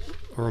ethical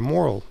or a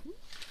moral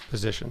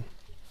position.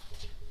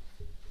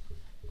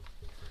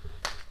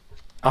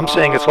 I'm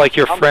saying it's like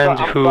your friend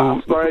who...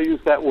 I'm sorry I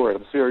used that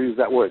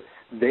word.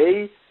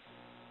 They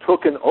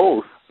took an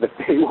oath that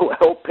they will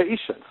help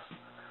patients.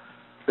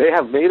 They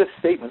have made a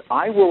statement,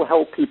 I will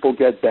help people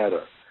get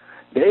better.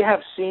 They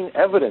have seen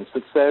evidence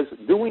that says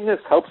doing this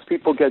helps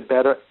people get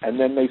better, and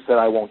then they said,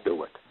 I won't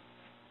do it.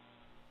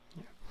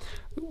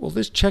 Well,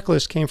 this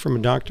checklist came from a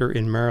doctor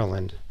in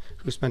Maryland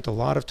who spent a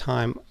lot of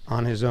time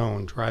on his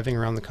own driving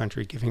around the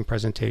country, giving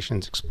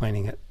presentations,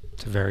 explaining it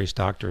to various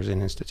doctors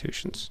and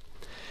institutions.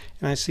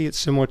 And I see it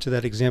similar to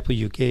that example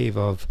you gave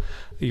of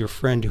your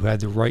friend who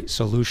had the right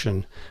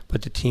solution,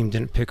 but the team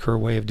didn't pick her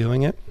way of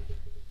doing it.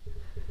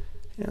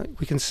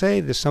 We can say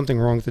there's something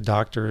wrong with the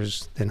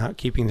doctors, they're not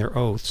keeping their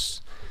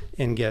oaths,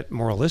 and get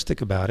moralistic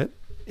about it,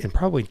 and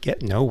probably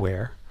get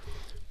nowhere.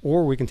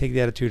 Or we can take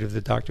the attitude of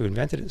the doctor who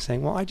invented it,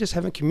 saying, well, I just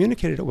haven't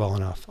communicated it well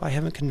enough. I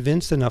haven't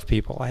convinced enough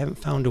people. I haven't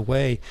found a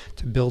way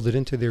to build it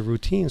into their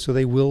routine so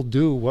they will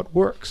do what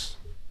works.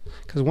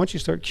 Because once you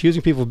start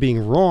accusing people of being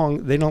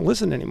wrong, they don't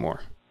listen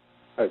anymore.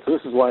 All right, so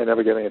this is why I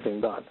never get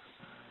anything done.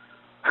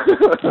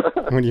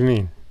 What do you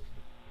mean?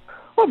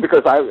 Well,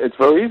 because it's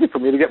very easy for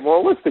me to get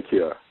moralistic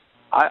here.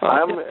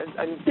 I'm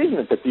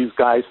indignant that these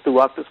guys threw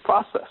out this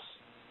process.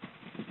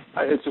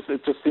 It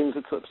just seems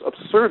it's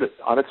absurd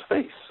on its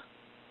face.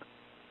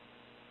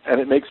 And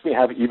it makes me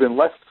have even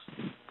less,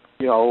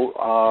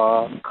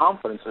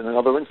 confidence in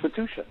another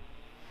institution,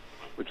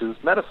 which is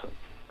medicine.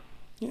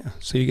 Yeah,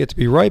 so you get to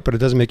be right, but it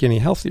doesn't make you any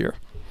healthier.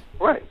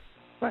 Right.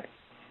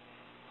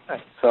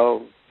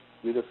 So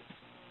you just,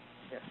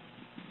 yeah.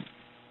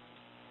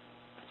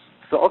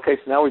 So, okay,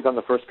 so now we've done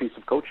the first piece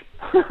of coaching.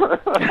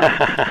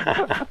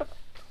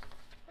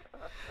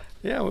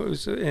 Yeah,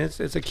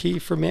 it's a key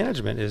for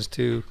management is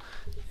to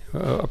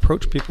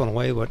approach people in a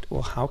way,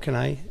 how can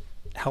I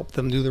help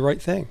them do the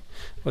right thing?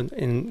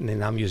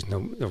 And I'm using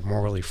the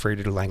morally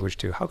free-to language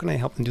too. How can I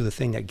help them do the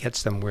thing that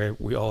gets them where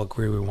we all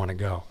agree we want to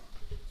go?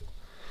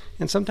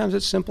 And sometimes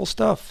it's simple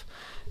stuff.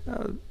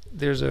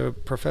 There's a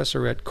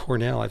professor at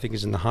Cornell, I think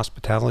he's in the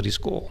hospitality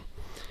school,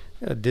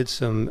 did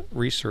some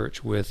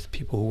research with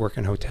people who work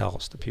in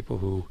hotels, the people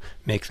who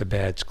make the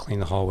beds, clean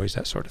the hallways,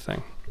 that sort of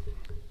thing.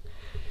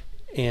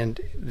 And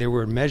there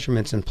were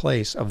measurements in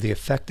place of the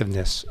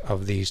effectiveness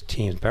of these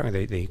teams.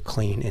 Apparently they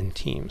clean in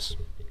teams.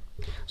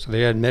 So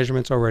they had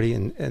measurements already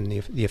in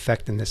the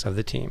effectiveness of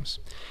the teams.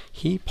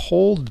 He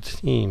polled the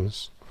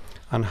teams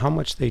on how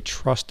much they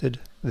trusted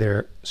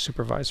their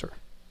supervisor.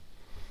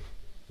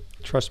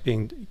 Trust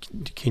being,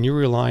 can you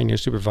rely on your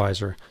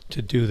supervisor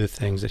to do the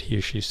things that he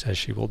or she says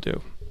she will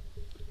do?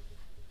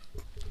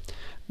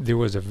 There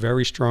was a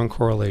very strong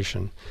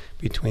correlation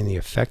between the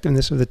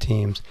effectiveness of the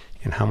teams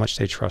and how much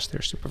they trust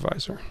their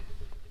supervisor.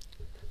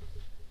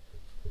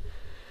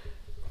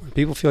 When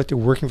people feel like they're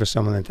working for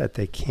someone that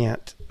they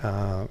can't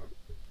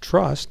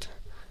trust,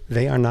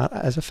 they are not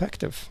as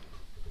effective.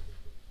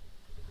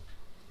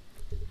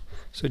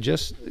 So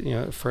just,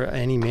 for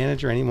any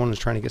manager, anyone who's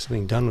trying to get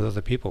something done with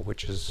other people,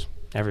 which is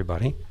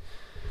everybody,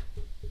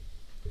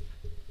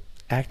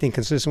 acting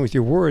consistent with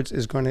your words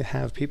is going to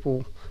have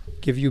people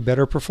give you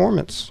better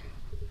performance.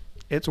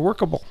 It's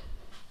workable.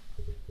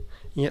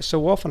 Yet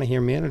so often I hear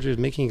managers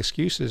making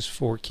excuses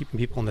for keeping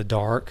people in the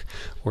dark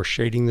or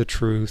shading the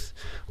truth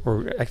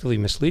or actively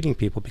misleading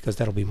people because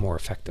that'll be more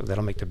effective.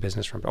 That'll make the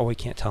business run. Oh, we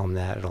can't tell them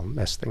that. It'll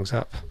mess things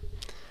up.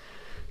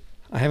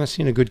 I haven't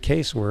seen a good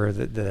case where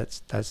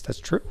that's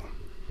true.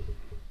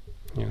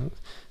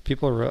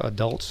 People are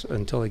adults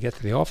until they get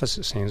to the office,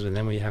 it seems, and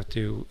then we have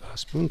to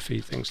spoon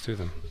feed things to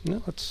them.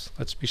 No,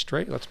 let's be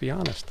straight. Let's be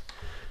honest.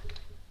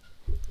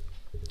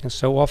 And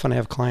so often I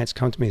have clients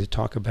come to me to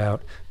talk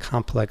about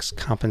complex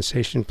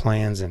compensation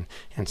plans and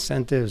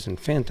incentives and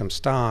phantom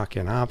stock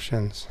and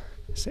options.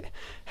 I say,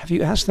 have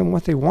you asked them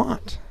what they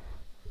want?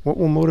 What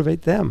will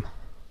motivate them?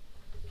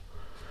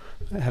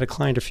 I had a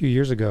client a few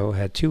years ago,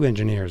 had 2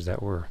 engineers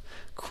that were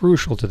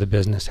crucial to the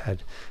business,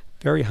 had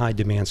very high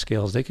demand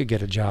skills. They could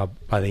get a job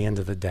by the end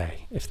of the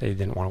day if they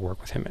didn't want to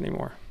work with him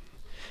anymore.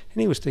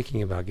 And he was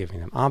thinking about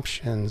giving them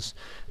options,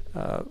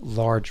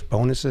 large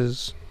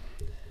bonuses.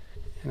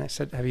 And I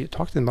said, have you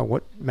talked to them about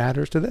what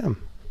matters to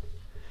them?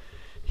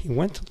 He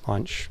went to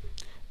lunch.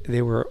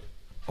 They were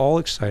all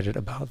excited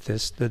about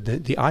this.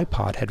 The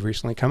iPod had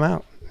recently come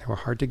out. They were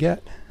hard to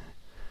get.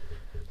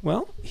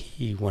 Well,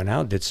 he went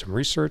out, did some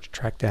research,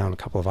 tracked down a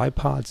couple of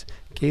iPods,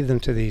 gave them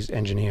to these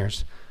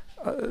engineers.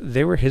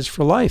 They were his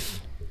for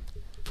life,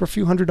 for a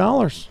few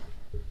 $100s.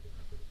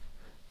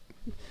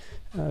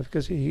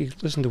 Because he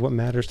listened to what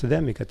matters to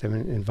them. He got them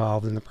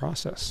involved in the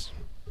process,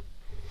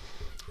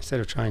 instead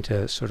of trying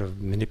to sort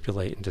of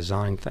manipulate and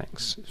design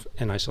things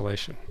in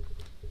isolation.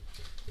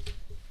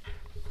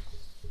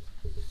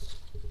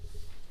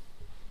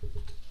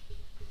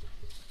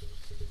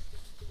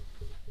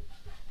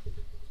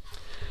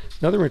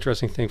 Another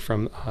interesting thing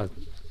from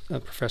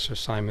Professor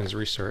Simon's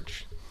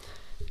research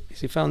is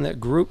he found that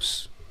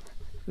groups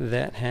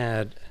that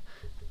had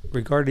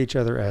regarded each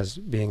other as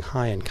being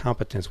high in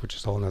competence, which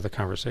is a whole other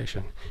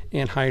conversation,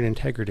 and high in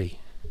integrity,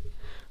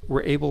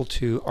 were able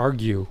to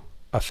argue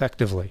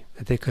effectively,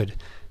 that they could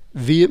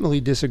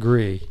vehemently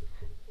disagree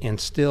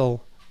and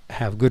still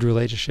have good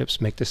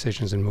relationships, make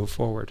decisions, and move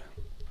forward.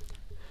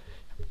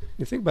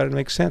 You think about it, it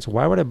makes sense.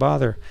 Why would I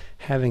bother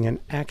having an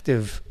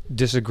active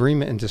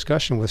disagreement and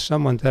discussion with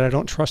someone that I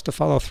don't trust to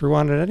follow through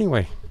on it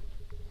anyway?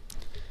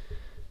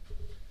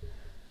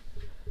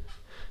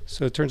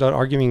 So it turns out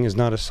arguing is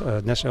not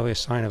necessarily a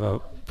sign of a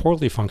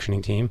poorly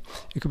functioning team.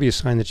 It could be a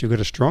sign that you've got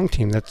a strong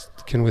team that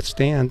can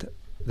withstand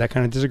that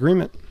kind of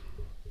disagreement.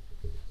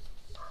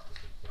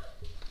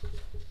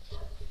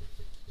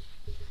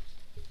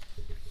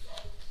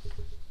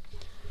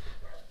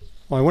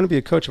 Well, I wouldn't be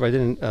a coach if I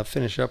didn't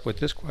finish up with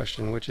this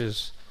question, which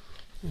is,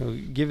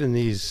 given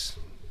these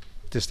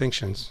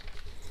distinctions,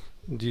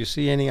 do you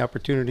see any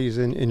opportunities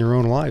in your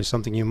own lives,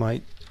 something you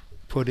might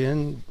put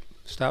in,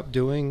 stop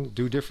doing,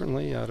 do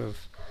differently out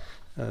of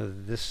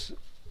this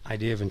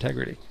idea of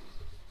integrity?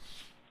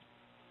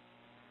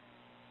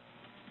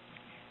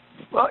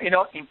 Well,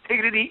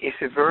 integrity is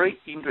a very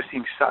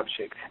interesting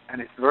subject,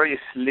 and it's a very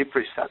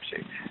slippery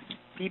subject.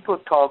 People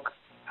talk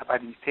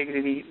about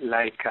integrity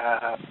like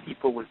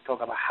people will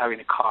talk about having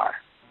a car.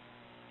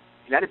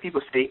 A lot of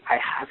people say, I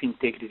have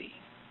integrity.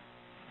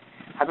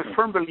 I'm a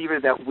firm believer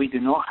that we do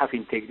not have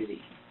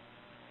integrity,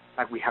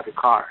 like we have a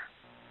car,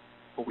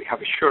 or we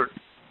have a shirt,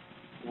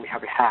 or we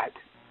have a hat.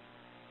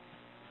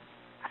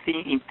 I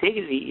think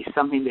integrity is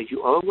something that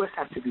you always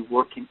have to be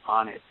working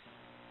on it.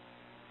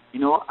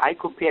 I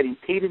compare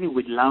integrity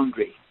with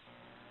laundry,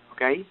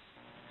 okay?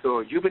 So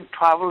you've been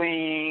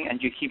traveling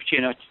and you keep,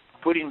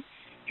 putting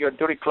your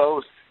dirty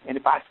clothes in the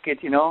basket,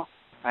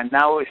 and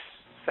now it's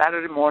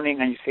Saturday morning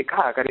and you say,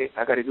 God,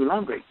 I got to do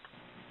laundry.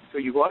 So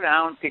you go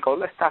around, take all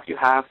the stuff you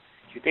have,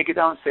 you take it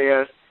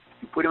downstairs,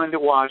 you put them in the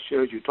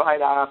washer, you dry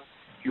it up,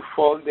 you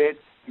fold it,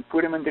 you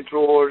put them in the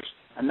drawers,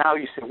 and now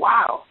you say,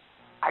 wow,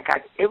 I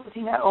got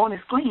everything I own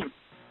is clean.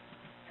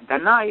 And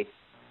that night,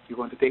 you're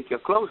going to take your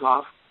clothes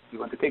off, you're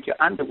going to take your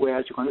underwear,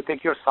 you're going to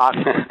take your socks,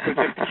 you're going to take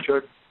your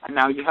t-shirt, and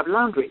now you have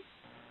laundry.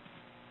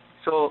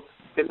 So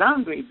the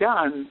laundry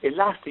done, it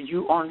lasted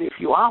you only a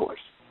few hours.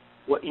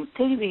 Well,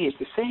 integrity is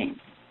the same.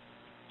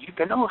 You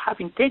cannot have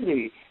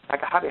integrity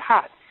like I have a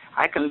hat.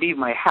 I can leave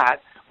my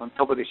hat on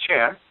top of the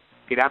chair,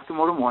 get up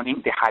tomorrow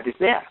morning, the hat is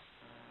there.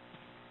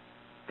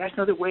 That's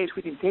not the way it's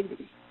with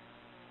integrity.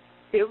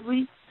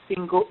 Every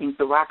single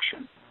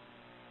interaction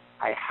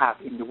I have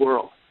in the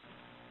world,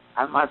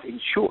 I must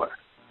ensure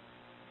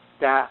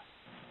that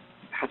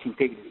has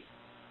integrity.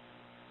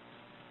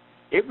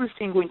 Every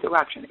single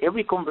interaction,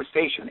 every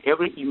conversation,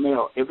 every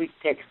email, every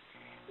text,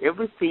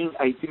 everything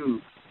I do,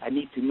 I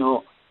need to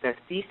know that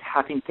this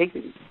has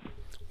integrity.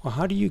 Well,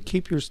 how do you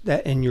keep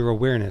that in your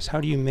awareness? How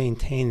do you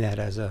maintain that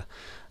as a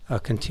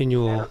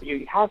continual?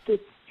 You have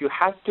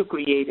to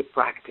create a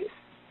practice.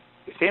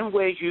 The same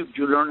way you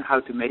learn how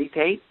to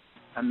meditate,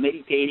 and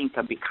meditating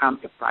can become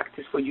a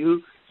practice for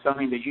you,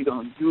 something that you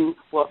don't do,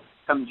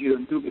 something you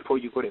don't do before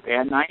you go to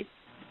bed at night.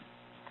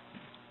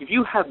 If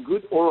you have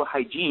good oral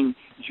hygiene,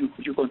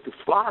 you're going to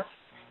floss,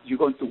 you're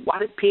going to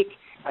water pick,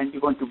 and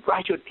you're going to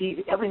brush your teeth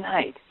every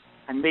night,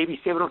 and maybe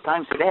several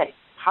times a day.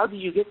 How do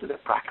you get to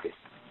that practice?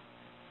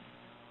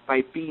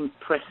 By being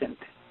present.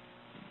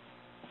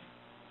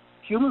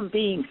 Human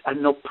beings are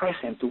not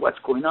present to what's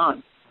going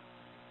on.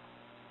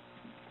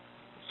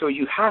 So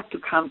you have to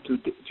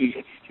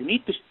you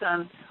need to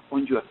stand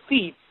on your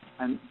feet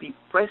and be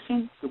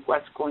present to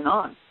what's going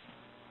on.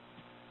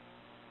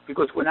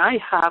 Because when I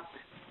have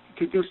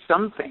to do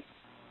something,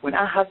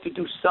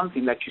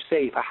 like you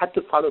say, if I had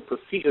to follow a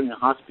procedure in a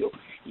hospital,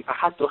 if I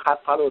had to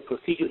follow a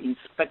procedure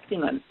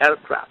inspecting an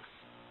aircraft,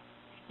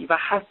 if I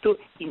have to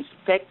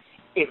inspect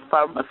a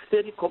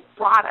pharmaceutical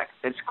product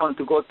that's going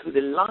to go through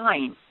the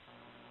line,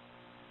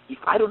 if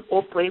I don't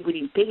operate with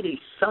integrity,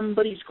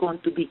 somebody's going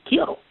to be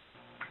killed.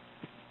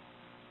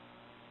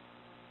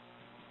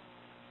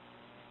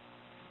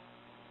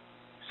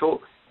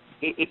 So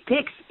it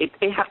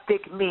has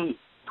taken me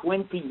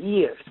 20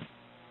 years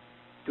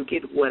to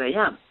get where I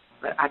am.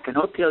 But I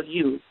cannot tell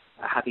you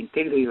I have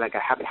integrity like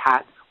I have a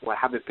hat, or I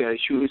have a pair of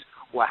shoes,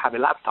 or I have a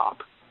laptop.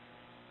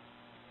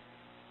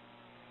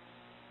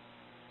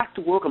 I have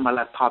to work on my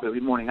laptop every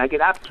morning. I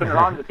get up, turn it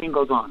on, the thing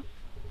goes on.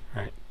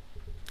 Right.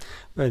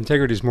 But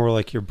integrity is more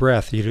like your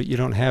breath. You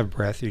don't have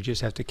breath. You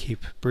just have to keep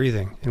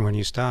breathing. And when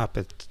you stop,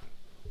 it's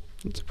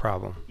a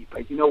problem.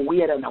 But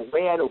we are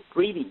unaware of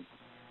breathing.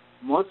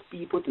 Most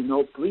people do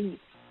not breathe.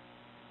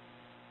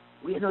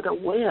 We are not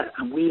aware,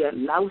 and we are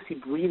lousy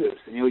breathers.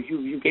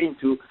 You get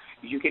into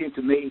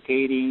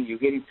meditating, you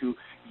get into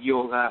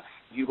yoga,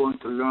 you're going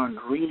to learn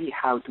really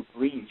how to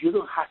breathe. You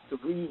don't have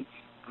to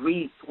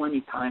breathe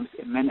 20 times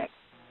a minute.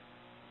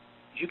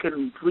 You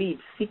can breathe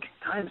 6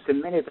 times a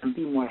minute and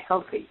be more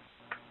healthy.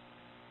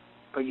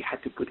 But you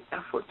have to put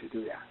effort to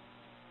do that.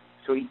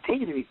 So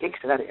integrity takes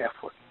a lot of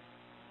effort.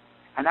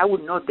 And I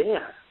would not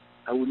dare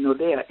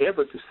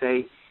ever to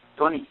say,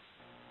 Tony,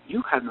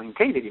 you have no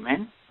integrity,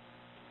 man.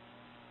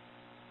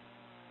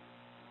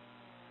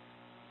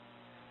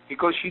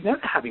 Because you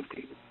never have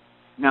integrity.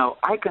 Now,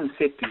 I can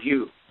say to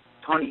you,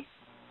 Tony,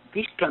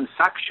 this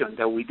transaction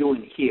that we're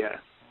doing here,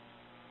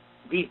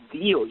 this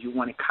deal you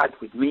want to cut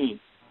with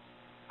me,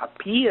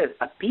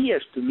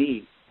 appears to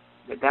me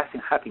that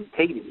doesn't have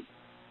integrity.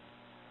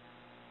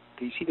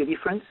 Can you see the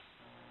difference?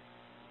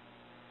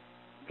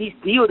 This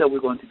deal that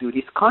we're going to do,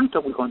 this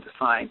contract we're going to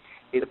sign,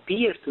 it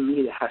appears to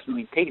me that has no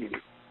integrity.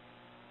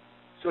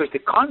 So it's the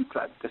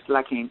contract that's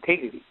lacking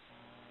integrity.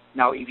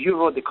 Now, if you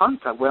wrote the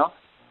contract, well,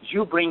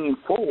 you bringing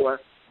forward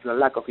your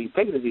lack of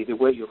integrity the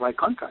way you write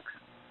contracts.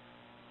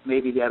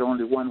 Maybe they're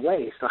only one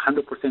way. It's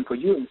 100% for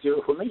you and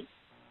 0 for me.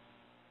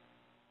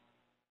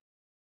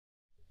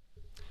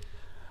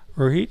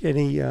 Rohit,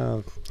 any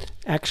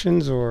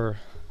actions or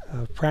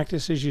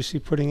practices you see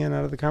putting in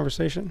out of the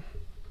conversation?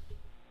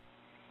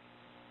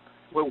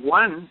 Well,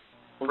 one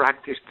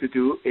practice to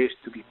do is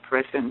to be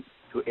present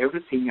to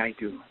everything I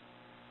do.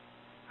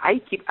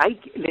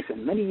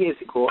 Listen, many years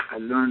ago, I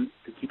learned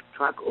to keep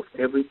track of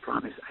every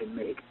promise I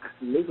make, as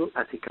little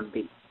as it can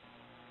be.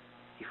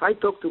 If I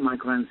talk to my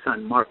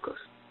grandson, Marcus,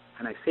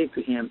 and I say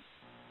to him,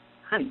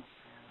 honey,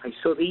 I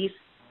saw these,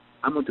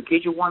 I'm going to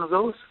get you one of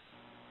those,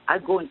 I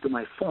go into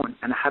my phone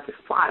and I have a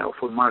file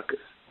for Marcus.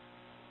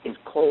 It's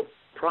called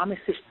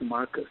Promises to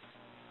Marcus.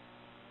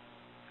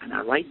 And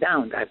I write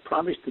down that I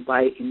promised to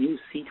buy a new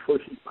seat for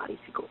his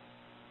bicycle.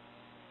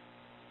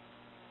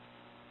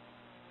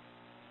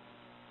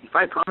 If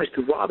I promise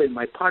to Robin,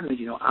 my partner,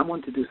 I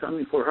want to do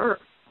something for her.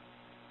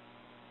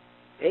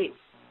 Hey,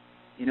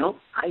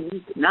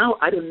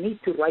 I don't need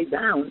to write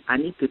down. I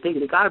need to take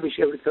the garbage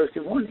every Thursday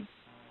morning.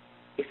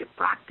 It's a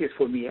practice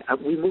for me.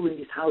 We moved in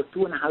this house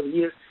 2.5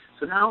 years,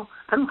 so now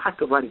I don't have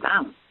to write it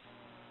down.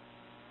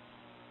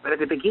 But at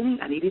the beginning,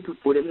 I needed to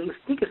put a little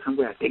sticker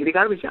somewhere. Take the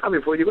garbage out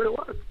before you go to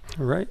work.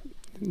 Right.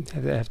 You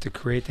have to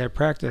create that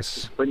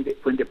practice. When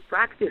the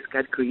practice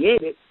got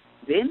created,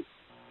 then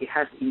it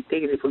has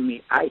integrity for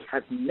me. I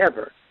have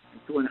never,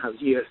 in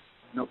 2.5 years,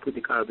 not put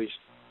the garbage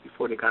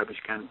before the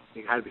garbage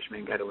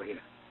man got over here.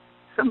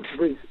 Some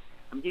reason.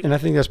 And I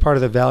think that's part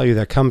of the value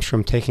that comes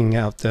from taking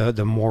out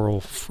the moral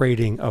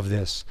freighting of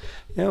this.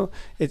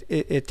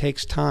 It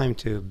takes time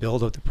to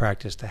build up the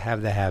practice, to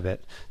have the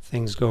habit.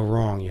 Things go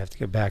wrong. You have to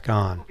get back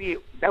on.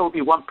 That would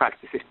be one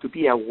practice, is to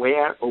be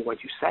aware of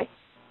what you say,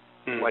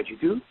 what you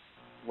do,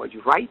 what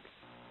you write,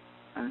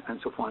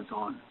 and so forth and so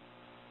on.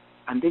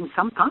 And then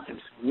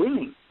sometimes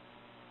willing.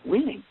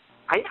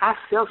 I ask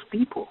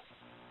salespeople,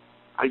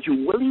 are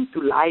you willing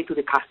to lie to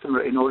the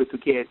customer in order to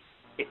get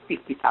a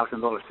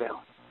 $50,000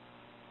 sale?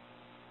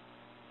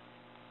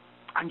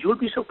 And you'll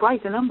be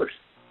surprised the numbers.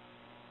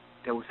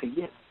 They will say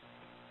yes.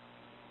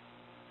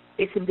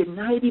 It's in the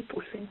 90th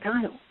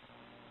percentile.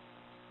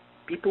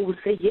 People will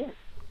say yes.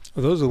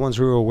 Well, those are the ones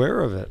who are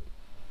aware of it.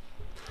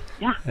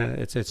 Yeah.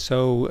 It's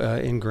so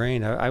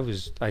ingrained.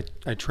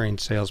 I trained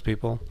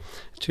salespeople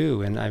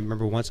too, and I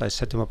remember once I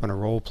set them up on a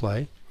role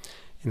play,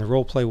 and the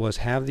role play was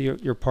have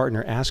your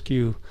partner ask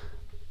you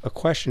a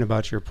question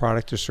about your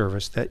product or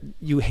service that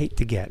you hate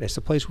to get. It's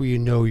a place where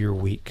you're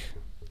weak.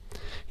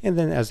 And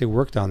then as they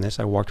worked on this,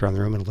 I walked around the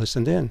room and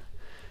listened in.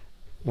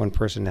 One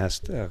person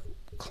asked a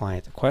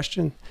client a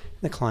question,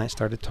 and the client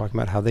started talking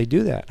about how they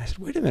do that. I said,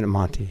 wait a minute,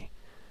 Monty.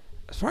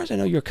 As far as I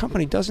know, your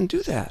company doesn't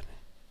do that.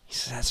 He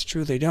said, that's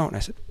true, they don't. I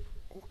said,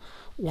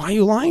 why are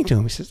you lying to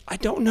him? He says, I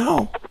don't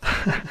know.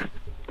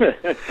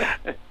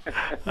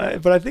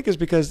 But I think it's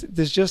because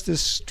there's just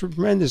this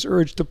tremendous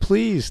urge to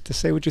please, to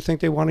say what you think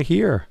they want to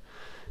hear.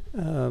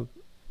 But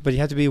you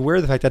have to be aware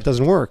of the fact that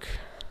doesn't work.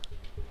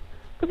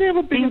 But they have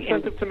a big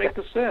incentive to make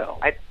the sale.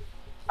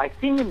 I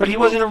think. But he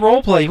wasn't a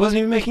role play. He wasn't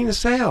even making the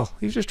sale.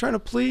 He was just trying to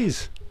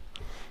please.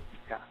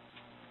 Yeah.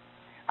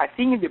 I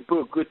think in the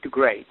book Good to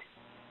Great,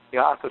 the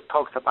author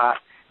talks about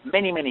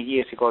many, many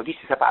years ago. This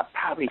is about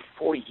probably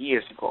 40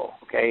 years ago,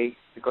 okay?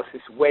 Because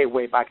it's way,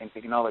 way back in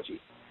technology.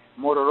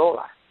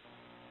 Motorola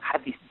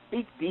had this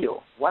big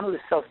deal. One of the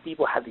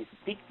salespeople had this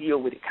big deal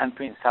with a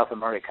country in South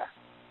America.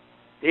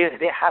 They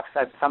have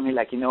something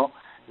like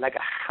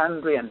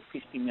 $150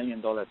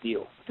 million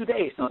deal. Today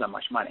it's not that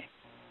much money,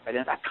 but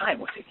at that time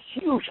it was a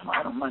huge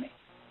amount of money.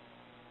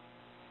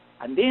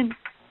 And then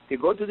they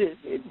go to the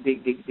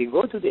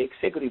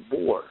executive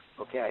board,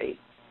 okay,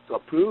 to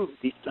approve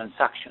this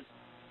transaction.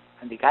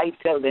 And the guy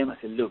tells them, I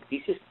said, look,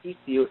 this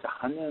deal is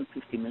 $150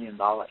 million.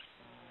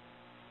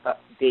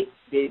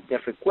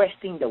 They're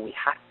requesting that we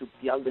have to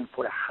bill them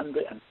for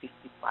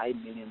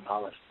 $155 million.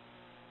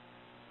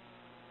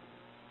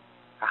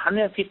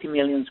 150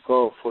 millions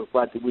go for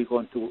what we're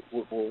going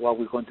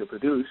to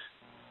produce,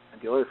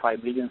 and the other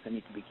 5 millions that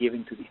need to be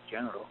given to this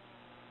general.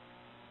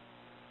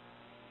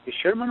 The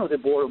chairman of the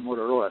board of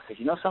Motorola said,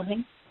 you know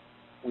something?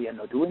 We are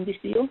not doing this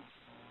deal,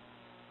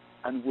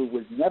 and we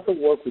will never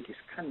work with this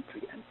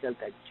country until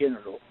that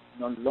general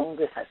no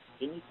longer has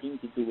anything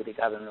to do with the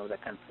government of the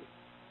country.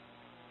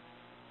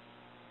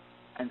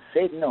 And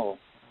said no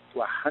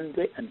to a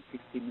 $150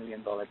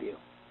 million deal.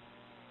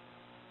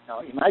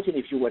 Now imagine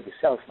if you were the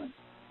salesman.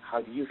 How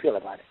do you feel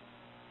about it?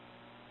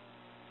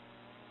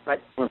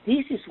 But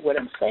this is what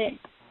I'm saying.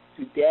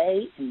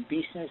 Today in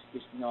business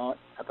is not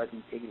about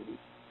integrity.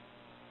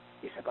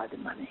 It's about the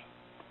money.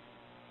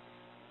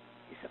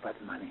 It's about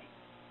the money.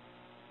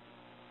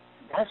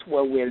 And that's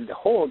why we're in the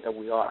hole that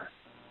we are.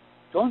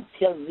 Don't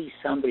tell me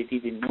somebody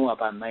didn't know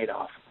about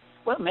Madoff.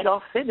 Well,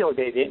 Madoff said the other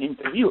day in an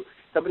interview,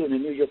 somebody in the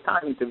New York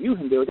Times interviewed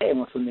him the other day and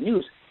was on the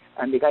news,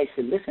 and the guy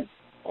said, listen,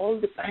 all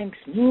the banks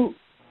knew.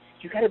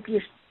 You got to be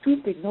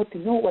stupid not to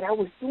know what I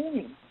was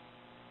doing.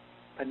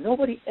 But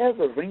nobody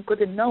ever wrinkled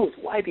the nose.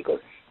 Why? Because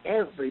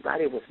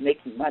everybody was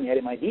making money out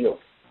of my deals.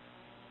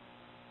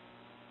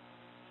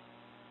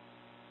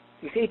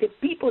 You see, the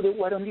people that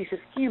were on this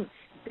scheme,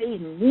 they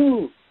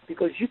knew,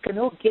 because you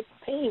cannot get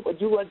paid what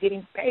you are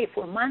getting paid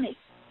for money.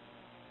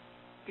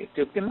 They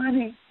took the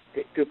money,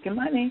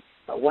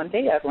 but one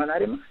day I ran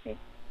out of money.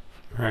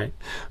 Right.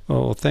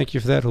 Well, thank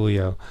you for that,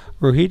 Julio.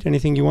 Rohit,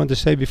 anything you wanted to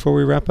say before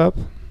we wrap up?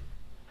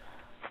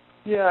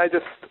 Yeah, I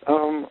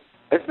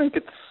think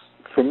it's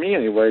for me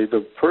anyway,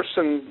 the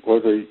person or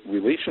the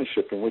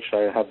relationship in which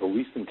I have the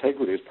least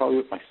integrity is probably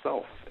with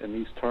myself in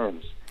these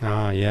terms.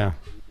 Yeah.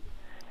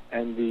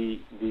 And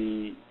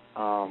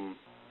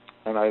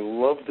and I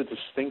love the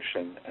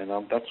distinction, and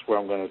that's where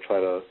I'm going to try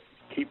to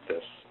keep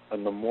this.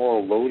 And the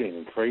moral loading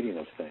and freighting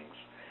of things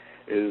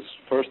is,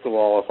 first of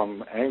all, if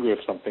I'm angry at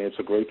something, it's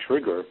a great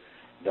trigger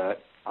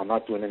that I'm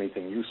not doing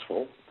anything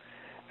useful.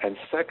 And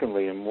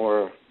secondly, and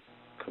more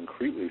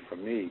concretely for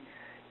me,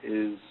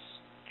 is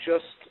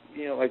just,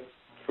 like,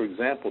 for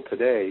example,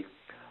 today,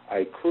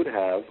 I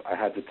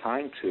had the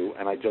time to,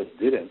 and I just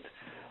didn't,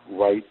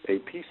 write a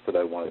piece that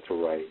I wanted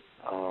to write,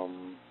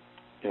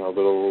 a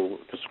little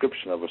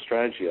description of a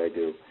strategy I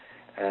do,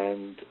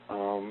 and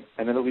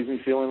then it leaves me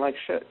feeling like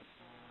shit.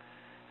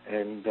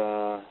 And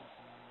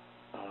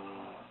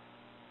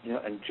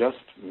and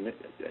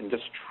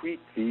just treat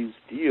these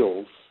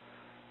deals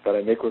that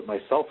I make with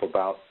myself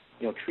about,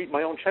 treat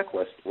my own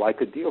checklist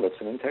like a deal that's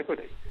in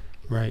integrity.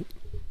 Right.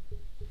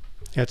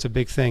 That's a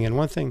big thing. And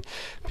one thing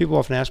people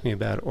often ask me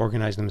about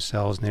organizing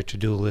themselves and their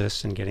to-do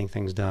lists and getting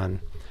things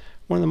done.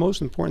 One of the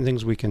most important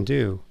things we can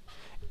do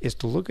is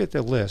to look at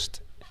the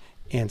list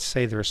and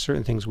say there are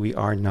certain things we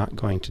are not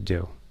going to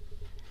do.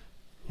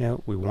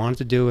 We wanted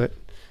to do it.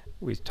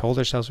 We told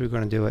ourselves we were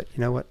going to do it.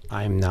 You know what?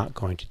 I'm not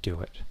going to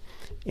do it.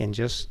 And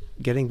just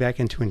getting back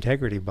into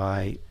integrity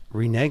by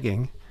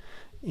reneging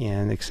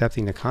and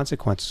accepting the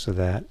consequences of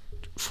that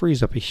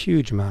frees up a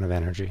huge amount of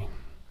energy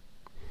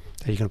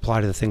that you can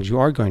apply to the things you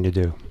are going to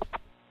do.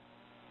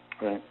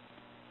 Right.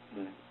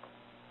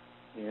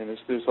 Yeah,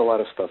 there's a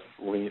lot of stuff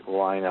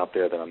lying out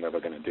there that I'm never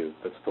going to do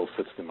that still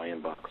sits in my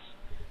inbox.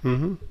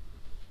 Mm-hmm.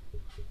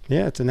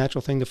 Yeah, it's a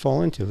natural thing to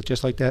fall into.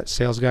 Just like that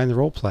sales guy in the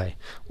role play.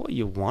 Well,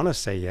 you want to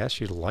say yes.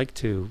 You'd like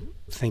to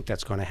think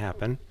that's going to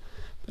happen.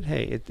 But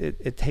hey,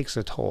 it takes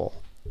a toll.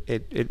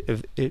 It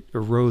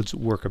erodes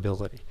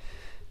workability.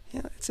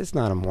 Yeah, it's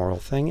not a moral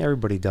thing.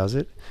 Everybody does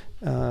it.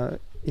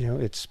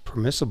 It's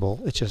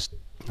permissible. It's just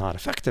not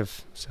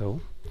effective.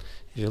 So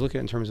if you look at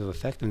it in terms of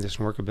effectiveness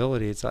and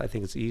workability, I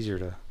think it's easier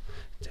to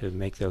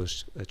make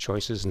those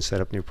choices and set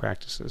up new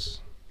practices.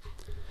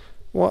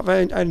 Well,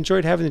 I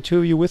enjoyed having the two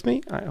of you with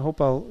me. I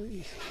hope I'll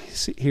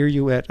hear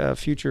you at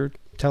future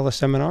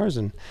teleseminars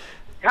and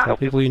tell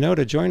people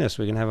to join us.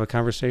 We can have a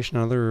conversation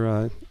on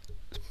other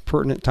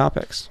pertinent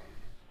topics.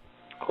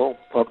 Cool.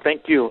 Well,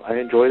 thank you. I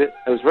enjoyed it.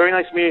 It was very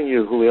nice meeting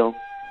you, Julio.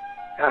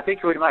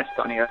 Thank you very much,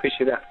 Tony. I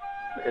appreciate that.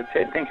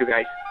 Thank you,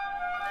 guys.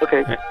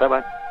 Okay. Right.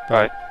 Bye-bye.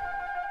 Bye.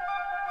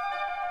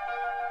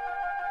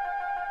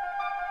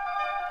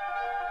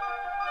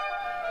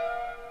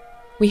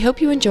 We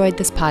hope you enjoyed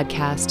this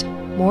podcast.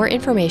 More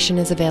information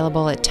is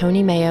available at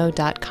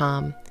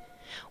tonymayo.com.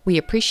 We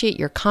appreciate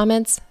your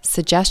comments,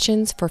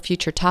 suggestions for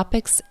future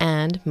topics,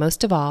 and,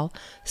 most of all,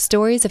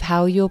 stories of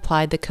how you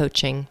applied the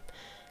coaching.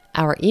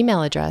 Our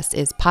email address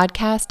is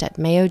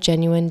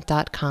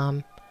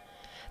podcast@mayogenuine.com.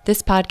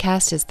 This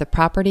podcast is the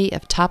property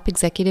of top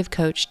executive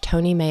coach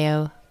Tony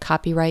Mayo,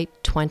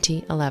 copyright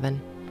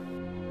 2011.